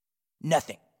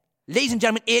 Nothing. Ladies and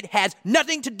gentlemen, it has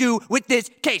nothing to do with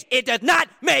this case. It does not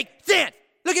make sense.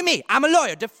 Look at me. I'm a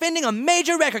lawyer defending a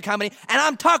major record company, and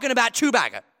I'm talking about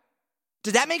Chewbacca.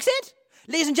 Does that make sense?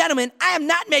 Ladies and gentlemen, I am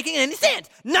not making any sense.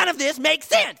 None of this makes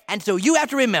sense. And so you have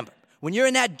to remember, when you're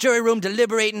in that jury room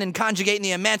deliberating and conjugating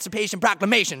the Emancipation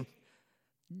Proclamation,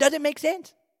 does it make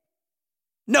sense?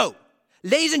 No.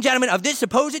 Ladies and gentlemen of this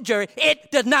supposed jury,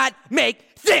 it does not make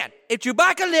sense. If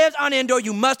Chewbacca lives on Endor,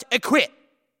 you must acquit.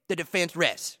 The defense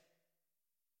rests.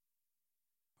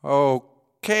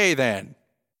 Okay, then.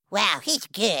 Wow, he's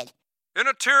good. In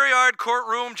a teary-eyed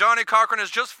courtroom, Johnny Cochran has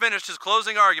just finished his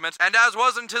closing arguments, and as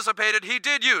was anticipated, he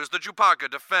did use the Chewbacca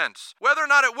defense. Whether or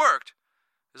not it worked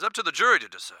is up to the jury to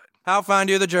decide. How find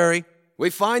you the jury? We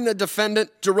find the defendant,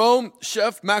 Jerome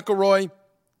Chef McElroy,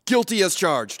 guilty as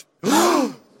charged.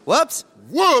 Whoops.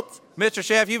 Whoops! Mr.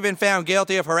 Chef, you've been found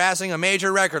guilty of harassing a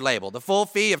major record label. The full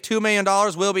fee of $2 million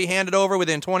will be handed over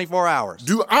within 24 hours.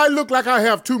 Do I look like I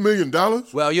have $2 million?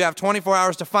 Well, you have 24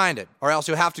 hours to find it, or else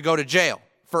you'll have to go to jail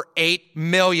for 8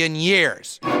 million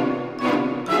years.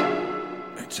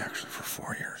 It's actually for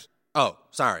 4 years. Oh,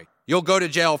 sorry. You'll go to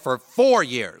jail for 4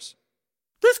 years.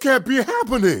 This can't be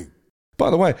happening.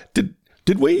 By the way, did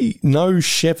we know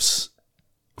Chef's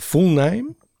full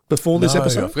name before this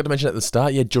episode? I forgot to mention at the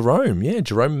start. Yeah, Jerome. Yeah,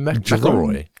 Jerome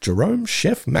McElroy. Jerome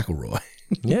Chef McElroy.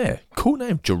 Yeah, cool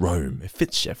name, Jerome. It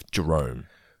fits Chef Jerome.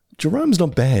 Jerome's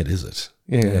not bad, is it?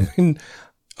 Yeah. I mean,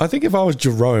 I think if I was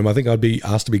Jerome, I think I'd be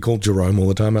asked to be called Jerome all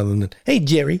the time rather than, hey,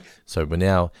 Jerry. So we're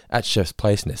now at Chef's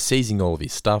place and they're seizing all of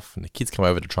his stuff and the kids come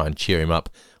over to try and cheer him up.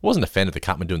 I wasn't a fan of the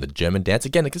Cartman doing the German dance.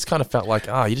 Again, it just kind of felt like,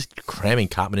 you're just cramming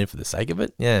Cartman in for the sake of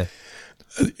it. Yeah.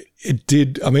 It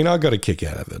did. I mean, I got a kick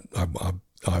out of it.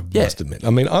 I must admit. I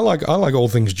mean, I like all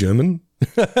things German,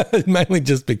 mainly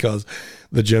just because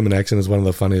the German accent is one of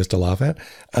the funniest to laugh at.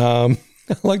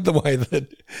 I like the way that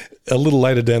a little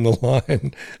later down the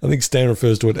line, I think Stan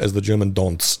refers to it as the German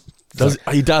Don'ts.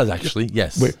 He does actually,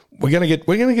 yes. We're gonna get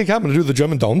Cartman to do the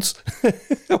German Don'ts,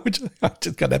 which I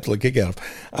just got an absolute kick out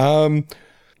of.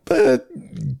 But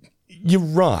you're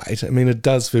right. I mean, it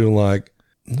does feel like,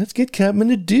 let's get Cartman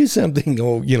to do something,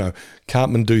 or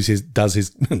Cartman does his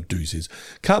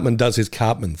Cartman does his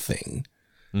Cartman thing.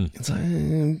 It's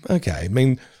like, okay. I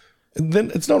mean,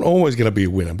 then it's not always going to be a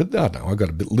winner. But I don't know, I got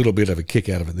a little bit of a kick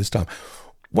out of it this time.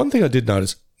 One thing I did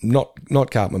notice, not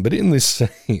Cartman, but in this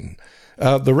scene,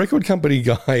 the record company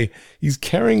guy, he's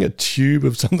carrying a tube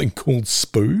of something called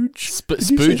spooge.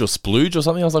 Spooge or splooge or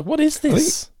something. I was like, what is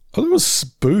this? I think it was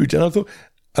spooge. And I thought,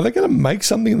 are they going to make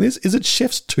something of this? Is it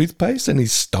Chef's toothpaste and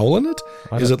he's stolen it?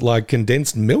 Is it like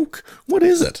condensed milk? What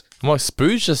is it? My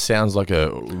spooge just sounds like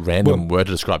a random word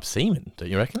to describe semen, don't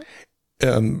you reckon?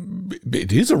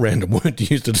 It is a random word to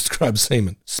use to describe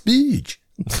semen. Spooge.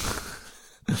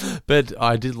 But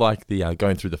I did like the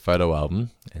going through the photo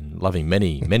album and loving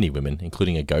many, many women,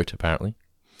 including a goat, apparently.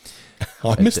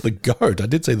 I missed the goat. I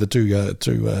did see the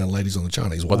two ladies on the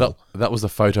Chinese wall. Well, that was the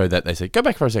photo that they said, go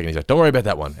back for a second. He's like, don't worry about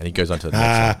that one. And he goes on to the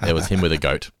next one. There was him with a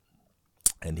goat.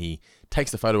 And he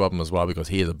takes the photo album as well because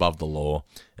he is above the law.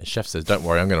 And Chef says, don't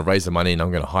worry, I'm going to raise the money and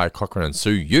I'm going to hire Cochrane and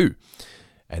sue you.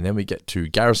 And then we get to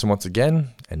Garrison once again,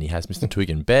 and he has Mr. Twig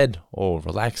in bed, all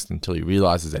relaxed until he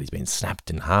realizes that he's been snapped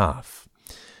in half.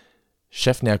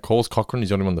 Chef now calls Cochrane.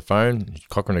 He's on him on the phone.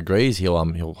 Cochrane agrees.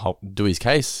 He'll help do his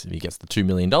case. He gets the $2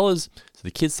 million. So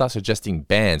the kids start suggesting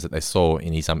bands that they saw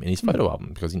in his photo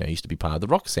album because he used to be part of the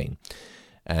rock scene.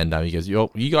 And he goes,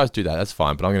 you guys do that. That's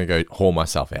fine. But I'm going to go haul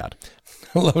myself out.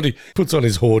 I love it. He puts on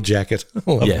his whore jacket.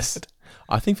 Yes. That.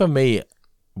 I think for me,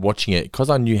 watching it, because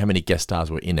I knew how many guest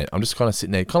stars were in it, I'm just kind of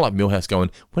sitting there, kind of like Milhouse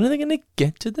going, when are they going to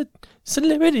get to the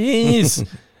celebrities?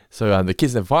 So the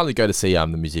kids then finally go to see the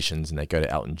musicians, and they go to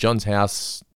Elton John's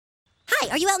house. Hi,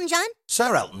 are you Elton John?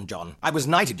 Sir Elton John. I was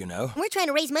knighted, you know. We're trying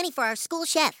to raise money for our school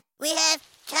chef. We have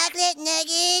chocolate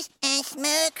nuggets and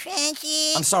smoked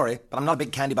crunchy. I'm sorry, but I'm not a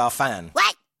big candy bar fan.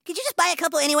 What? Could you just buy a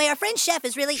couple anyway? Our friend Chef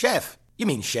is really... Chef? You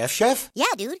mean Chef? Yeah,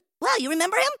 dude. Wow, you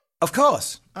remember him? Of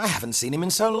course. I haven't seen him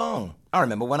in so long. I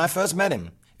remember when I first met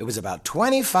him. It was about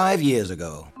 25 years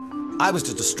ago. I was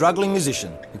just a struggling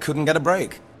musician who couldn't get a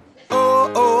break.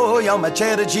 Oh, you're my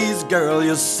cheddar cheese girl.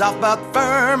 You're soft but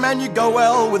firm and you go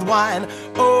well with wine.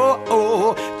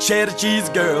 Oh, cheddar cheese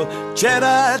girl.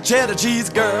 Cheddar cheese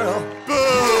girl.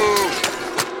 Boo!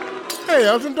 Hey,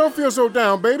 Elton, don't feel so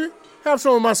down, baby. Have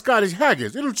some of my Scottish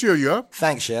haggis. It'll cheer you up.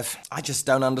 Thanks, Chef. I just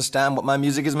don't understand what my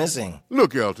music is missing.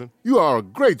 Look, Elton, you are a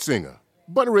great singer,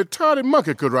 but a retarded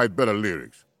monkey could write better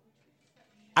lyrics.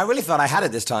 I really thought I had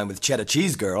it this time with Cheddar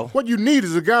Cheese Girl. What you need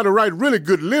is a guy to write really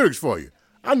good lyrics for you.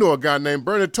 I know a guy named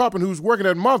Bernard Taupin who's working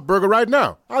at Mothburger right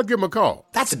now. I'll give him a call.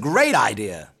 That's a great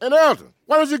idea. And Elton,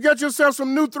 why don't you get yourself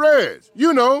some new threads?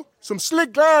 You know, some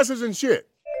slick glasses and shit.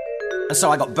 And so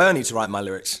I got Bernie to write my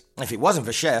lyrics. If it wasn't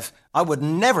for Chef, I would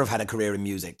never have had a career in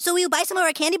music. So will you buy some of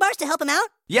our candy bars to help him out?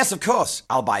 Yes, of course.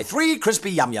 I'll buy 3 crispy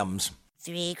yum-yums.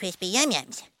 3 crispy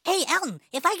yum-yums. Hey, Elton,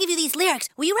 if I give you these lyrics,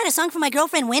 will you write a song for my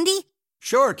girlfriend, Wendy?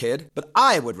 Sure, kid, but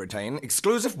I would retain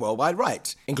exclusive worldwide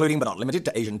rights, including but not limited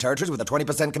to Asian territories with a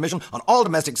 20% commission on all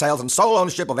domestic sales and sole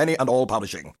ownership of any and all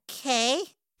publishing. Okay.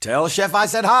 Tell Chef I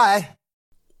said hi.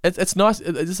 It's nice.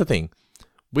 It's the thing.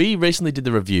 We recently did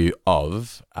the review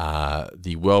of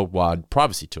the Worldwide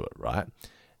Privacy Tour, right?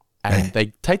 And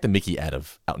they take the Mickey out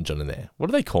of Elton John in there. What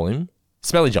do they call him?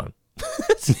 Smelly John.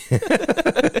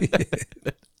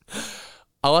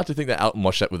 I like to think that Elton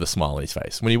watched that with a smile on his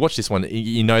face. When you watch this one,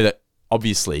 you know that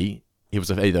obviously he was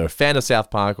either a fan of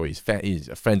South Park or he's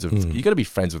friends with... You've got to be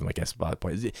friends with him, I guess, by the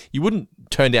point. You wouldn't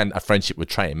turn down a friendship with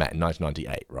Trey and Matt in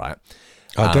 1998, right?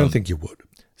 I don't think you would.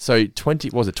 So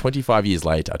 24 years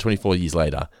later,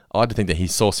 I like to think that he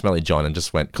saw Smelly John and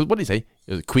just went, because what did he say?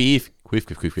 It was queef.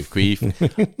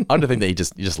 I like to think that he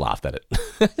just laughed at it.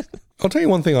 I'll tell you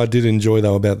one thing I did enjoy,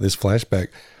 though, about this flashback,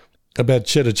 about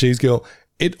Cheddar Cheese Girl.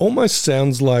 It almost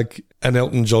sounds like an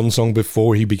Elton John song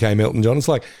before he became Elton John. It's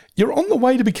like, you're on the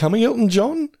way to becoming Elton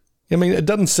John? I mean, it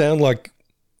doesn't sound like...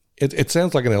 It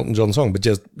sounds like an Elton John song, but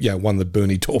just, one that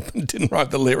Bernie Taupin didn't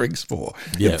write the lyrics for.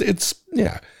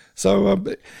 Yeah. So,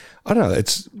 I don't know.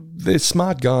 They're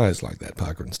smart guys like that,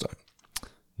 Parker and Stone.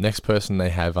 Next person they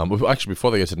have... actually, before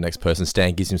they go to the next person,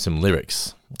 Stan gives him some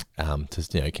lyrics.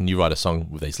 Can you write a song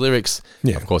with these lyrics?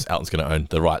 Yeah. Of course, Elton's going to own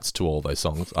the rights to all those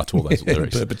songs, to all those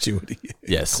lyrics. Perpetuity.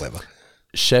 Yes. Clever.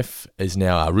 Chef is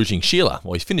now rooting Sheila.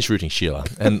 Well, he's finished rooting Sheila.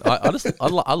 And I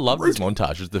love this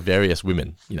montage of the various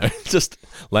women, just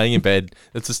laying in bed.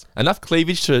 It's just enough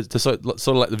cleavage to sort of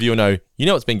let the viewer know,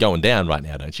 what's been going down right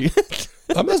now, don't you?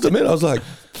 I must admit, I was like,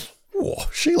 whoa,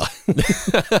 Sheila.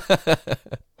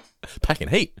 Packing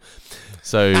heat.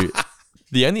 So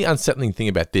the only unsettling thing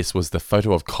about this was the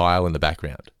photo of Kyle in the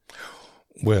background.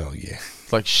 Well, yeah.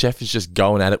 It's like Chef is just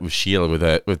going at it with Sheila,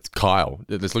 with Kyle.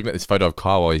 Just looking at this photo of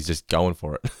Kyle while he's just going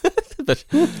for it.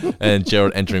 And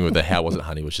Gerald entering with the "How was it,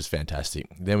 honey?" was just fantastic.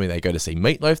 Then when they go to see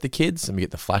Meatloaf, the kids, and we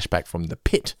get the flashback from the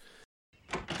pit.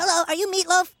 Hello, are you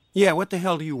Meatloaf? Yeah, what the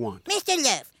hell do you want? Mr.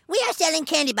 Loaf, we are selling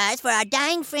candy bars for our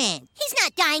dying friend. He's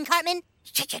not dying, Cartman.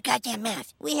 Shut your goddamn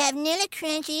mouth. We have Nilla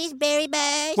Crunchies, berry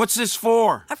bars. What's this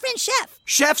for? Our friend Chef.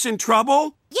 Chef's in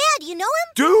trouble? Yeah, do you know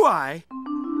him? Do I?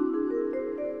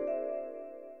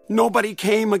 Nobody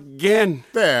came again.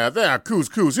 There,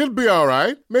 Couscous. It'll be all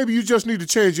right. Maybe you just need to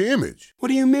change your image. What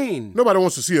do you mean? Nobody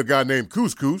wants to see a guy named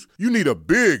Couscous. You need a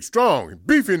big, strong,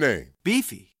 beefy name.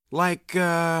 Beefy? Like,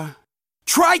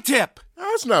 Tri-Tip.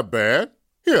 That's not bad.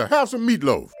 Here, have some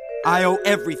meatloaf. I owe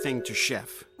everything to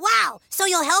Chef. Wow, so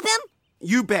you'll help him?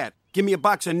 You bet. Give me a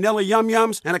box of Nilla Yum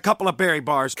Yums and a couple of berry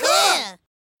bars. Cool.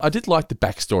 I did like the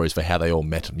backstories for how they all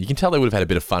met him. You can tell they would have had a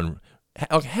bit of fun.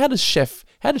 How does Chef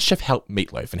help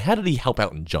Meatloaf, and how did he help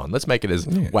Elton John? Let's make it as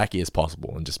wacky as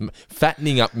possible, and just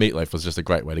fattening up Meatloaf was just a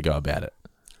great way to go about it.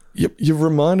 You've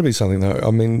reminded me of something, though. I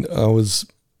mean, I was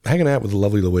hanging out with the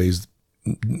lovely Louise,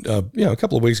 a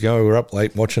couple of weeks ago. We were up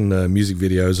late watching music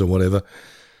videos or whatever.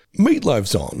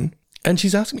 Meatloaf's on, and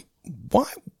she's asking me,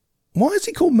 why is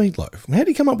he called Meatloaf? How did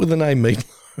he come up with the name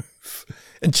Meatloaf?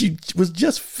 And she was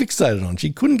just fixated on.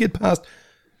 She couldn't get past,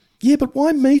 yeah, but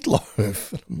why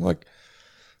Meatloaf? And I'm like,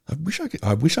 I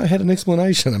wish I had an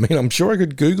explanation. I mean, I'm sure I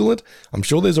could Google it. I'm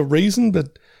sure there's a reason,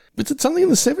 but is it something in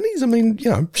the 70s? I mean,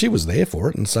 she was there for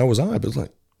it, and so was I. But it's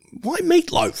like, why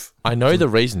Meatloaf? I know the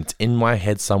reason. It's in my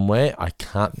head somewhere. I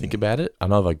can't think about it. I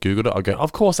know if I Googled it, I'll go,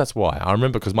 of course, that's why. I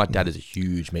remember because my dad is a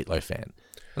huge Meatloaf fan.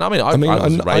 And I know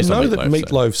that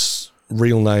Meatloaf's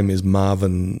real name is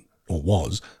Marvin, or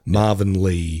was, Marvin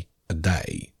Lee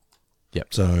Day.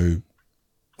 Yep. So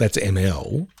that's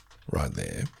ML right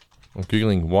there. I'm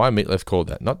Googling why Meatloaf called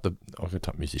that. Not the, I'll go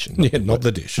type musician. Not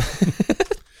the dish.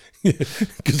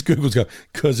 Because Google's going,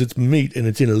 because it's meat and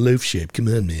it's in a loaf shape. Come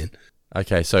on, man.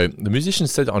 Okay, so the musician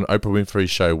said on Oprah Winfrey's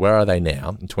show, Where Are They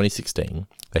Now, in 2016,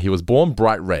 that he was born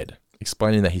bright red,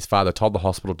 explaining that his father told the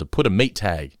hospital to put a meat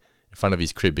tag in front of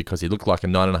his crib because he looked like a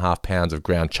 9.5 pounds of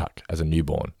ground chuck as a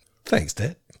newborn. Thanks,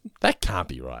 Dad. That can't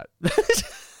be right.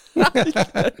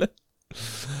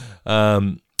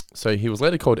 So he was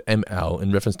later called ML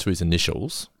in reference to his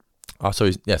initials. So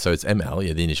it's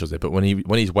ML, the initials there. But when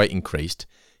his weight increased,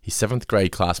 his 7th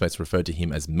grade classmates referred to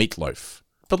him as Meatloaf.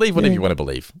 Believe whatever you want to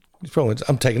believe.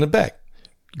 I'm taking it back.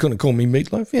 You're going to call me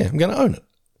Meatloaf? Yeah, I'm going to own it.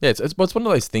 Yeah, it's one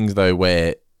of those things, though,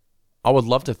 where I would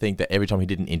love to think that every time he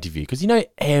did an interview, because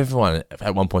everyone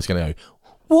at one point is going to go,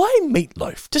 why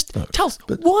Meatloaf? Just tell us,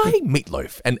 why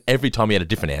Meatloaf? And every time he had a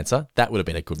different answer, that would have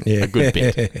been a good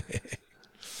bit.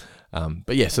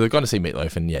 But yeah, so they've gone to see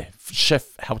Meatloaf, and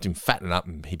Chef helped him fatten up,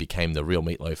 and he became the real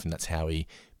Meatloaf, and that's how he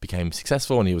became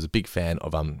successful, and he was a big fan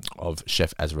of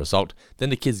Chef as a result. Then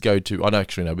the kids go to,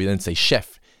 we then see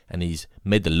Chef, and he's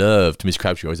made the love to Miss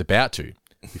Crabtree, or he's about to,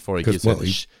 before he gives her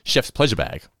Chef's pleasure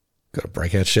bag. Got to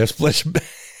break out Chef's pleasure bag.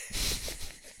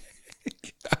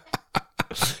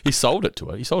 He sold it to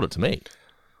her. He sold it to me.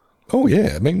 Oh,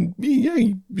 yeah. I mean,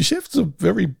 Chef's a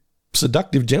very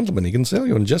seductive gentleman. He can sell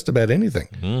you on just about anything.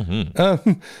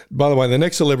 Mm-hmm. By the way, the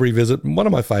next celebrity visit, one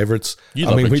of my favourites. We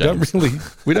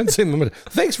don't see them.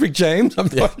 Thanks, Rick James.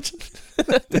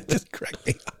 That just cracked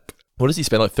me up. What does he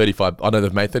spend? Like $35? I know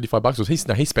they've made $35.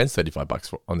 He spends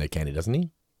 $35 on their candy, doesn't he?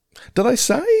 Did I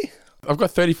say? I've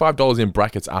got $35 in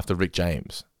brackets after Rick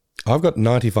James. I've got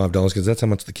 $95 because that's how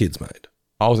much the kids made.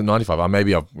 I was at 95.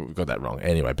 Maybe I've got that wrong.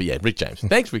 Anyway, but yeah, Rick James.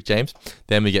 Thanks, Rick James.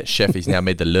 Then we get Chef. He's now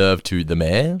made the love to the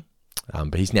mayor,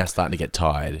 but he's now starting to get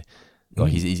tired.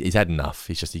 Like he's had enough.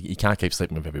 He's just he can't keep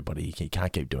sleeping with everybody. He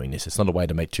can't keep doing this. It's not a way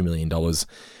to make $2 million.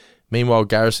 Meanwhile,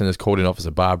 Garrison has called in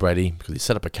Officer Bar Brady because he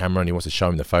set up a camera and he wants to show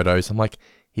him the photos. I'm like,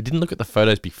 he didn't look at the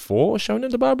photos before showing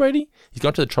them to Bar Brady. He's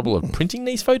gone to the trouble of printing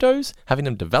these photos, having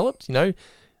them developed,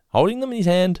 holding them in his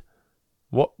hand.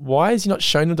 Why is he not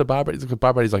showing them to Bar Brady? Because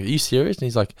Bar Brady's like, are you serious? And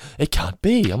he's like, it can't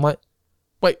be. I'm like,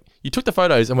 wait, you took the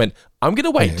photos and went, I'm going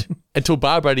to wait until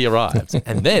Bar Brady arrives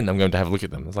and then I'm going to have a look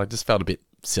at them. It's like, just felt a bit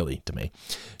silly to me.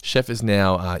 Chef is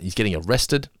now, he's getting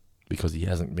arrested because he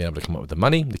hasn't been able to come up with the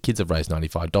money. The kids have raised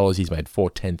 $95. He's made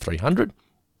 $300,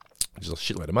 which is a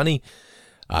shitload of money.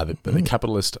 But the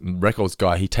Capitalist Records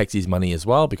guy, he takes his money as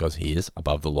well because he is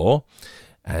above the law.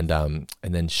 And then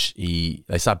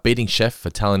they start beating Chef for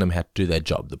telling them how to do their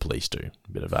job. The police do.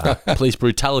 A bit of police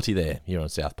brutality there here on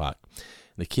South Park.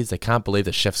 And the kids, they can't believe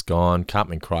that Chef's gone.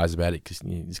 Cartman cries about it because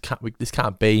this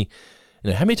can't be.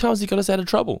 How many times has he got us out of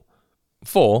trouble?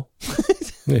 4.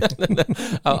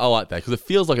 I like that because it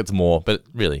feels like it's more, but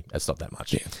really, it's not that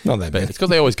much. Yeah, not that bad. It's because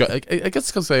they always go. I guess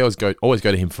it's because they always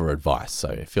go to him for advice. So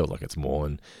it feels like it's more.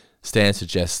 And Stan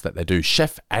suggests that they do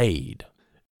Chef Aid.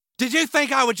 Did you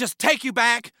think I would just take you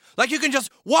back? Like you can just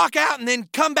walk out and then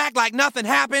come back like nothing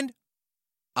happened?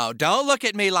 Oh, don't look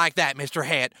at me like that, Mr.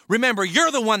 Hat. Remember,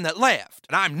 you're the one that left,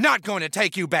 and I'm not going to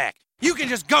take you back. You can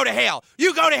just go to hell.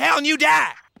 You go to hell and you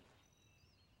die.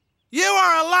 You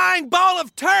are a lying ball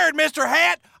of turd, Mr.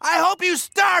 Hat. I hope you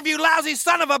starve, you lousy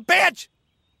son of a bitch.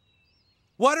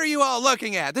 What are you all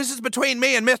looking at? This is between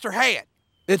me and Mr. Hat.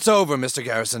 It's over, Mr.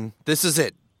 Garrison. This is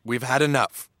it. We've had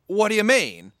enough. What do you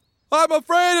mean? I'm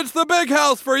afraid it's the big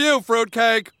house for you,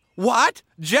 Fruitcake. What?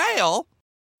 Jail?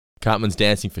 Cartman's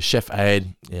dancing for Chef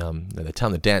Aid. They're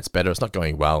telling him to dance better. It's not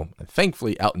going well. And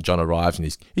thankfully, Elton John arrives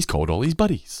and he's called all his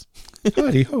buddies.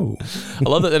 Buddy ho. I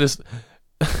love that is.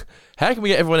 How can we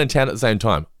get everyone in town at the same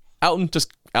time? Elton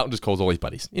just calls all his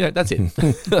buddies. That's it.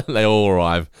 They all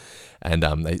arrive, and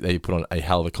they put on a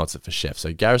hell of a concert for Chef.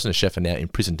 So Garrison and Chef are now in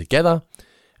prison together,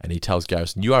 and he tells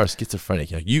Garrison, "You are a schizophrenic.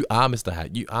 You are Mr.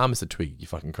 Hat. You are Mr. Twig. You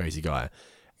fucking crazy guy."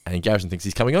 And Garrison thinks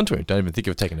he's coming onto him. Don't even think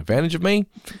of taking advantage of me.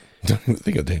 Don't even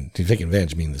think of taking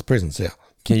advantage of me in this prison cell.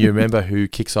 Can you remember who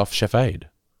kicks off Chef Aid?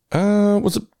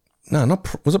 Was it? No,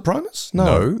 was it Primus?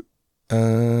 No.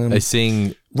 They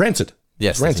sing Rancid.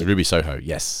 Yes, Rancid. Ruby Soho.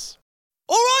 Yes.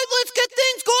 All right, let's get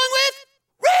things going with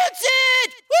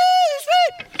Rancid!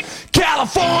 Woo, sweet!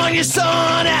 California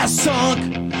sun has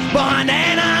sunk behind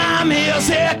Anaheim Hills.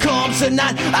 Here comes the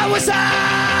night. I was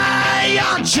high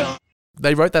on junk.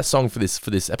 They wrote that song for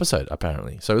this episode,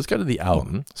 apparently. So let's go to the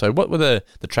album. So what were the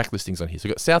track listings on here? So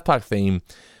we've got South Park theme.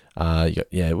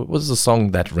 What was the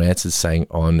song that Rancid sang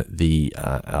on the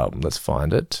album? Let's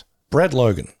find it. Brad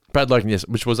Logan, yes,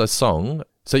 which was a song.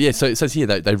 So it says here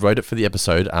they wrote it for the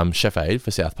episode Chef Aid for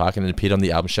South Park, and it appeared on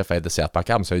the album Chef Aid, the South Park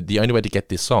album. So the only way to get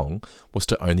this song was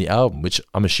to own the album, which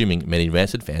I'm assuming many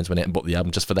Rancid fans went out and bought the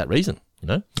album just for that reason,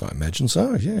 I imagine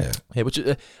so, yeah. Yeah, which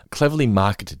cleverly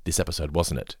marketed this episode,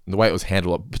 wasn't it? And the way it was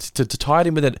handled, to tie it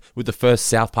in with the first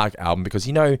South Park album, because,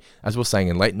 as we were saying,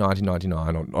 in late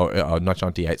 1999, or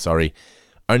 1998, sorry,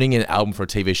 owning an album for a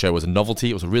TV show was a novelty.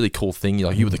 It was a really cool thing.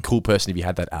 You were the cool person if you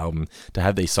had that album, to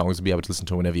have these songs and be able to listen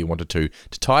to whenever you wanted to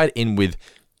tie it in with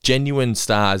genuine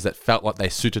stars that felt like they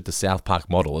suited the South Park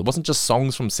model. It wasn't just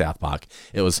songs from South Park.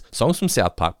 It was songs from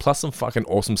South Park plus some fucking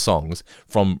awesome songs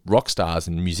from rock stars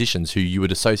and musicians who you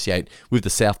would associate with the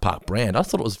South Park brand. I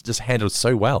thought it was just handled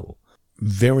so well.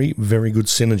 Very, very good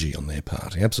synergy on their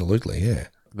part. Absolutely, yeah.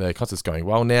 The concert's going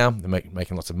well now. They're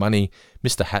making lots of money.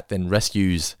 Mr. Hat then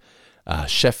rescues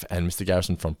Chef and Mr.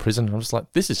 Garrison from prison. I'm just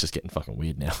like, this is just getting fucking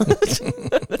weird now.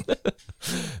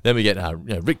 Then we get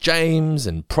Rick James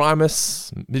and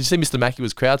Primus. Did you see Mr. Mackey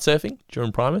was crowd surfing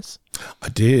during Primus? I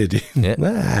did.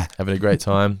 Yeah, having a great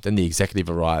time. Then the executive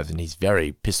arrives and he's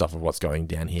very pissed off of what's going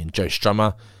down here. And Joe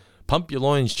Strummer, pump your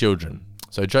loins, children.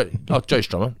 So Joe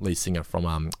Strummer, lead singer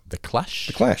from The Clash.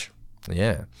 The Clash.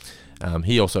 Yeah.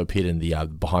 He also appeared in the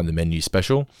Behind the Menu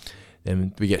special.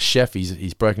 Then we get Chef.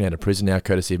 He's broken out of prison now,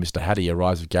 courtesy of Mr. Hattie. He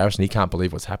arrives with Garrison. He can't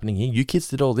believe what's happening here. You kids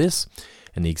did all this.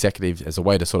 And the executive, as a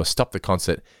way to sort of stop the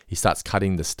concert, he starts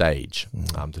cutting the stage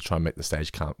to try and make the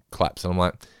stage collapse. And I'm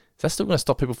like, is that still going to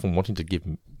stop people from wanting to give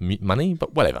money?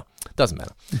 But whatever. Doesn't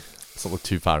matter. Let's not look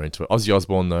too far into it. Ozzy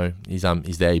Osbourne, though, he's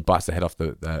there. He bites the head off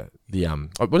the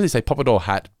what did he say? Pompadour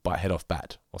hat, bite head off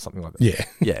bat, or something like that.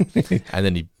 Yeah. And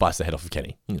then he bites the head off of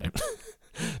Kenny.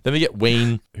 Then we get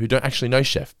Ween, who don't actually know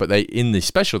Chef, but they, in the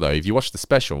special though, if you watch the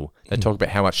special, they talk about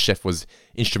how much Chef was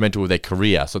instrumental with their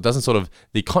career. So it doesn't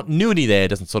the continuity there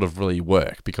doesn't sort of really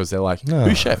work, because they're like,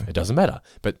 who's Chef? It doesn't matter.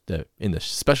 But in the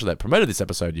special that promoted this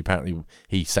episode, apparently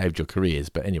he saved your careers.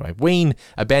 But anyway, Ween,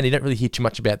 a band you don't really hear too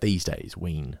much about these days,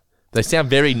 Ween. They sound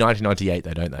very 1998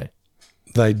 though, don't they?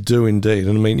 They do indeed.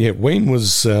 And I mean, Ween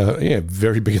was,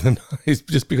 very big in the 90s,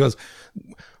 just because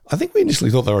I think we initially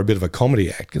thought they were a bit of a comedy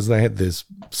act, because they had this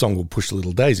song called Push the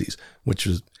Little Daisies, which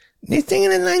was, they're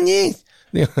singing it like this.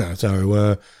 Yeah,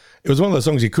 so it was one of those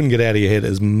songs you couldn't get out of your head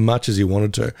as much as you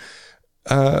wanted to.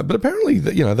 But apparently,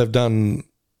 they've done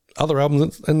other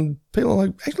albums, and people are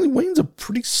like, actually, Ween's a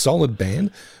pretty solid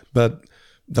band, but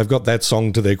they've got that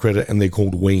song to their credit, and they're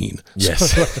called Ween.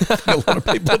 Yes. So a lot of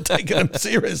people are taking them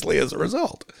seriously as a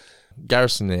result.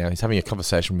 Garrison now, he's having a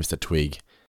conversation with Mr. Twig.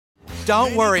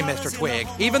 Don't worry, Mr. Twig.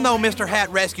 Even though Mr. Hat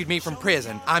rescued me from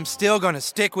prison, I'm still going to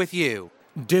stick with you.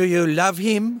 Do you love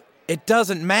him? It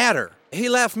doesn't matter. He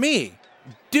left me.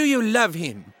 Do you love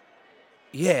him?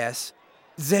 Yes.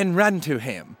 Then run to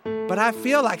him. But I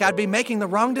feel like I'd be making the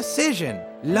wrong decision.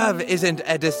 Love isn't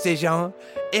a decision.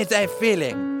 It's a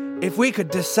feeling. If we could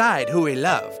decide who we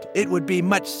loved, it would be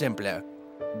much simpler,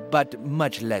 but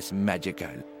much less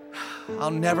magical. I'll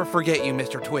never forget you,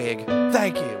 Mr. Twig.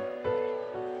 Thank you.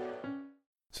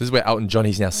 So this is where Elton John,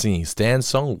 he's now singing Stan's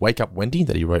song, Wake Up Wendy,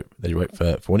 that he wrote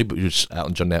for Wendy, which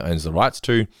Elton John now owns the rights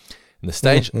to. And the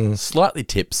stage slightly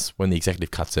tips when the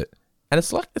executive cuts it And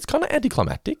it's kind of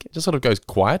anticlimactic. It just sort of goes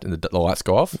quiet and the lights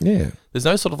go off. Yeah. There's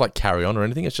no sort of like carry on or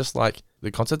anything. It's just like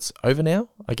the concert's over now,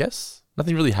 I guess.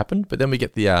 Nothing really happened. But then we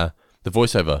get the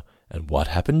voiceover. And what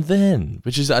happened then?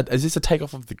 Which is this a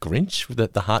takeoff of the Grinch with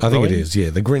the heart? I think growing? it is. Yeah,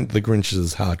 the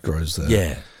Grinch's heart grows.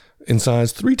 Yeah. In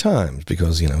size 3 times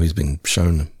because he's been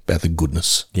shown about the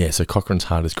goodness. Yeah. So Cochrane's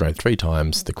heart has grown 3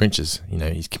 times. The Grinch's,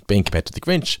 he's being compared to the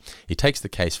Grinch. He takes the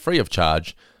case free of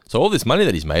charge. So all this money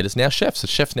that he's made is now Chef's. So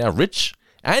Chef's now rich,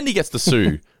 and he gets to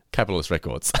sue Capitalist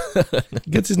Records.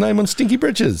 Gets his name on Stinky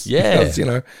Britches. Yeah.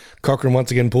 Because, Cochrane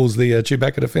once again pulls the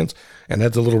Chewbacca defense and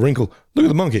adds a little wrinkle. Look at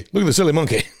the monkey. Look at the silly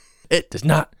monkey. It does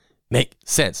not make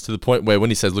sense to the point where when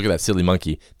he says, look at that silly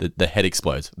monkey, the head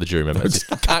explodes. The jury member just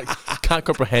can't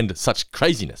comprehend such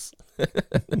craziness.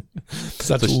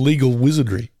 Such legal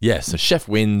wizardry. Yeah, so Chef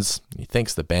wins. He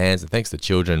thanks the bands and thanks the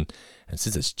children. And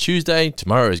since it's Tuesday,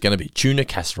 tomorrow is going to be tuna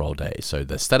casserole day. So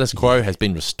the status quo has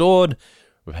been restored.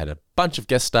 We've had a bunch of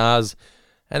guest stars.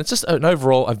 And it's just an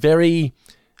overall a very...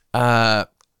 a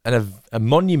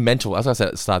monumental, as I said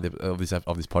at the start of this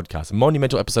podcast, a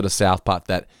monumental episode of South Park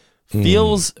that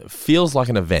feels like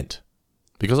an event,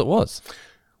 because it was.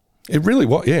 It really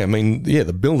was. Yeah, I mean,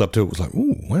 the build up to it was like,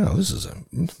 ooh, wow, this is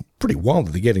pretty wild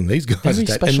that they're getting these guys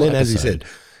attached. And then, as you said,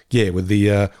 with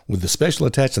the special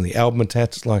attached and the album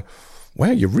attached, it's like,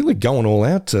 wow, you're really going all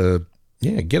out to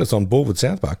get us on board with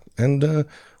South Park, and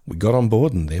we got on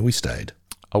board, and there we stayed.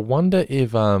 I wonder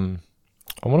if I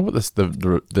wonder what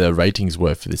the ratings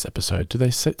were for this episode. Do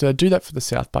they do that for the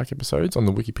South Park episodes on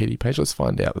the Wikipedia page? Let's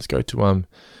find out. Let's go to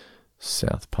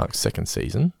South Park second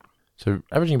season. So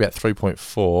averaging about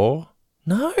 3.4.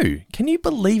 No, can you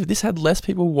believe this had less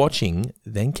people watching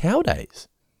than Cow Days?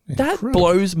 Incredible. That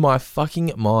blows my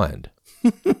fucking mind.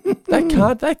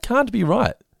 That can't be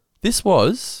right. This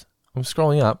was, I'm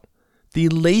scrolling up, the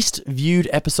least viewed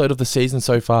episode of the season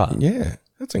so far. Yeah,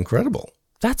 that's incredible.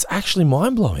 That's actually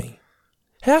mind blowing.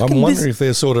 I'm wondering if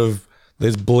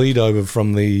there's bleed over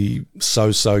from the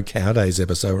So-So Cow Days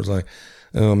episode. Where it's like,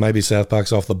 maybe South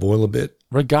Park's off the boil a bit.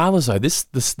 Regardless, though, this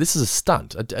is a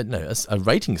stunt, a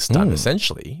rating stunt,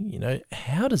 essentially.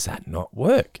 How does that not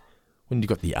work? When you've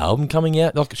got the album coming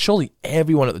out, like surely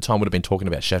everyone at the time would have been talking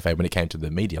about Chef Aid when it came to the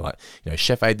media. Like,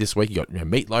 Chef Aid this week, you got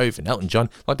Meatloaf and Elton John.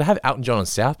 Like, to have Elton John on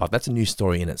South Park, that's a new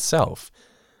story in itself.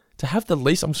 To have the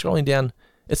least, I'm scrolling down,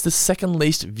 it's the second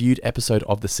least viewed episode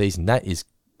of the season. That is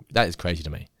crazy to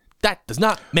me. That does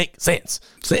not make sense.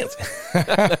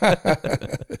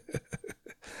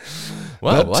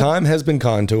 Well, but time has been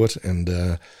kind to it,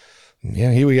 and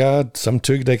here we are, some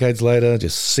 2 decades later,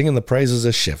 just singing the praises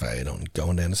of Chef Aid on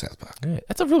Going Down to South Park. Yeah,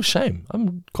 that's a real shame.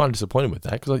 I'm kind of disappointed with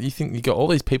that, because you think you got all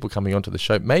these people coming onto the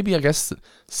show. Maybe, I guess,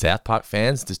 South Park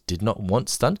fans just did not want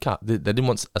They didn't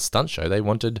want a stunt show. They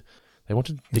wanted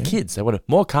the kids. They wanted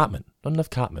more Cartman. Not enough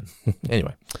Cartman.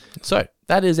 Anyway, so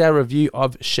that is our review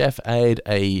of Chef Aid,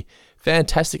 a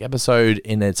fantastic episode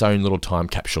in its own little time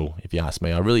capsule, if you ask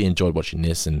me. I really enjoyed watching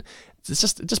this, and it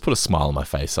just put a smile on my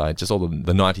face. Just all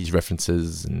the 90s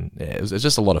references, and it was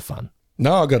just a lot of fun.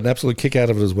 No, I got an absolute kick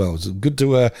out of it as well. It was good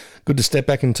to step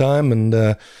back in time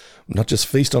and not just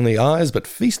feast on the eyes, but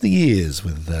feast the ears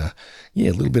with a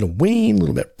little bit of Ween, a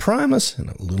little bit of Primus, and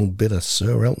a little bit of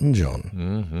Sir Elton John.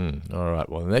 Mm-hmm. All right.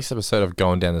 Well, the next episode of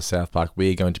Going Down to South Park,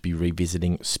 we're going to be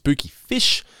revisiting Spooky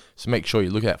Fish. So make sure you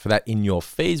look out for that in your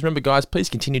feeds. Remember, guys, please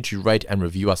continue to rate and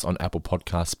review us on Apple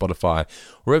Podcasts, Spotify,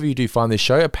 wherever you do find this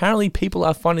show. Apparently, people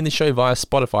are finding this show via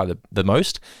Spotify the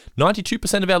most.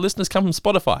 92% of our listeners come from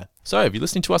Spotify. So if you're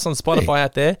listening to us on Spotify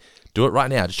out there, do it right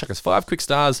now. Just chuck us 5 quick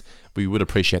stars. We would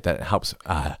appreciate that. It helps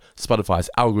Spotify's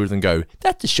algorithm go,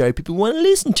 that's the show people want to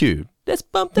listen to. Let's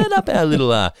bump that up our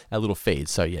little feed.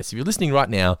 So yes, if you're listening right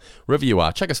now, wherever you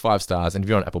are, chuck us 5 stars. And if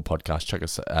you're on Apple Podcasts, chuck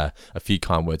us a few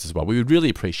kind words as well. We would really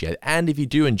appreciate it. And if you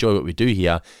do enjoy what we do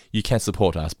here, you can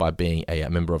support us by being a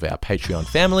member of our Patreon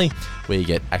family, where you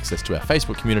get access to our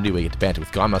Facebook community, where you get to banter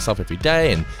with Guy and myself every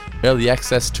day, and early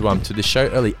access to this show,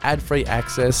 early ad-free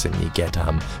access, and you get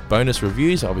bonus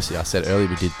reviews. Obviously, I said earlier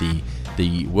we did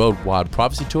the Worldwide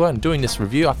Privacy Tour, and doing this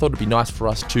review, I thought it'd be nice for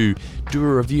us to do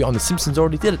a review on The Simpsons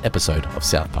already did an episode of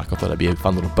South Park. I thought that'd be a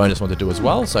fun little bonus one to do as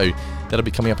well, so that'll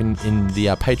be coming up in the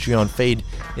Patreon feed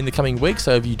in the coming weeks.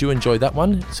 So if you do enjoy that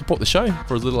one, support the show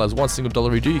for as little as $1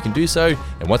 single you do, you can do so.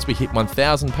 And once we hit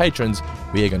 1,000 patrons,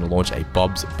 we are going to launch a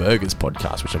Bob's Burgers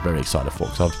podcast, which I'm very excited for,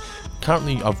 because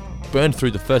I've burned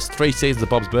through the first 3 seasons of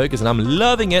Bob's Burgers, and I'm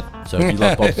loving it. So if you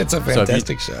love Bob's, it's a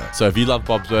fantastic show. So if you love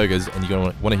Bob's Burgers and you're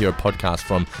going to want to hear a podcast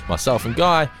from myself and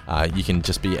Guy, you can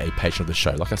just be a patron of the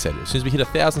show. Like I said, as soon as we hit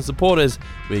 1,000 supporters,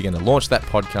 we're going to launch that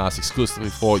podcast exclusively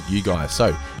for you guys.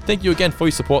 So thank you again for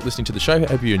your support listening to the show. I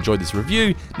hope you enjoyed this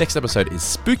review. Next episode is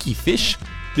Spooky Fish.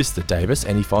 Mr. Davis,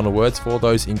 any final words for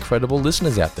those incredible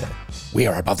listeners out there? We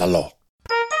are above the law.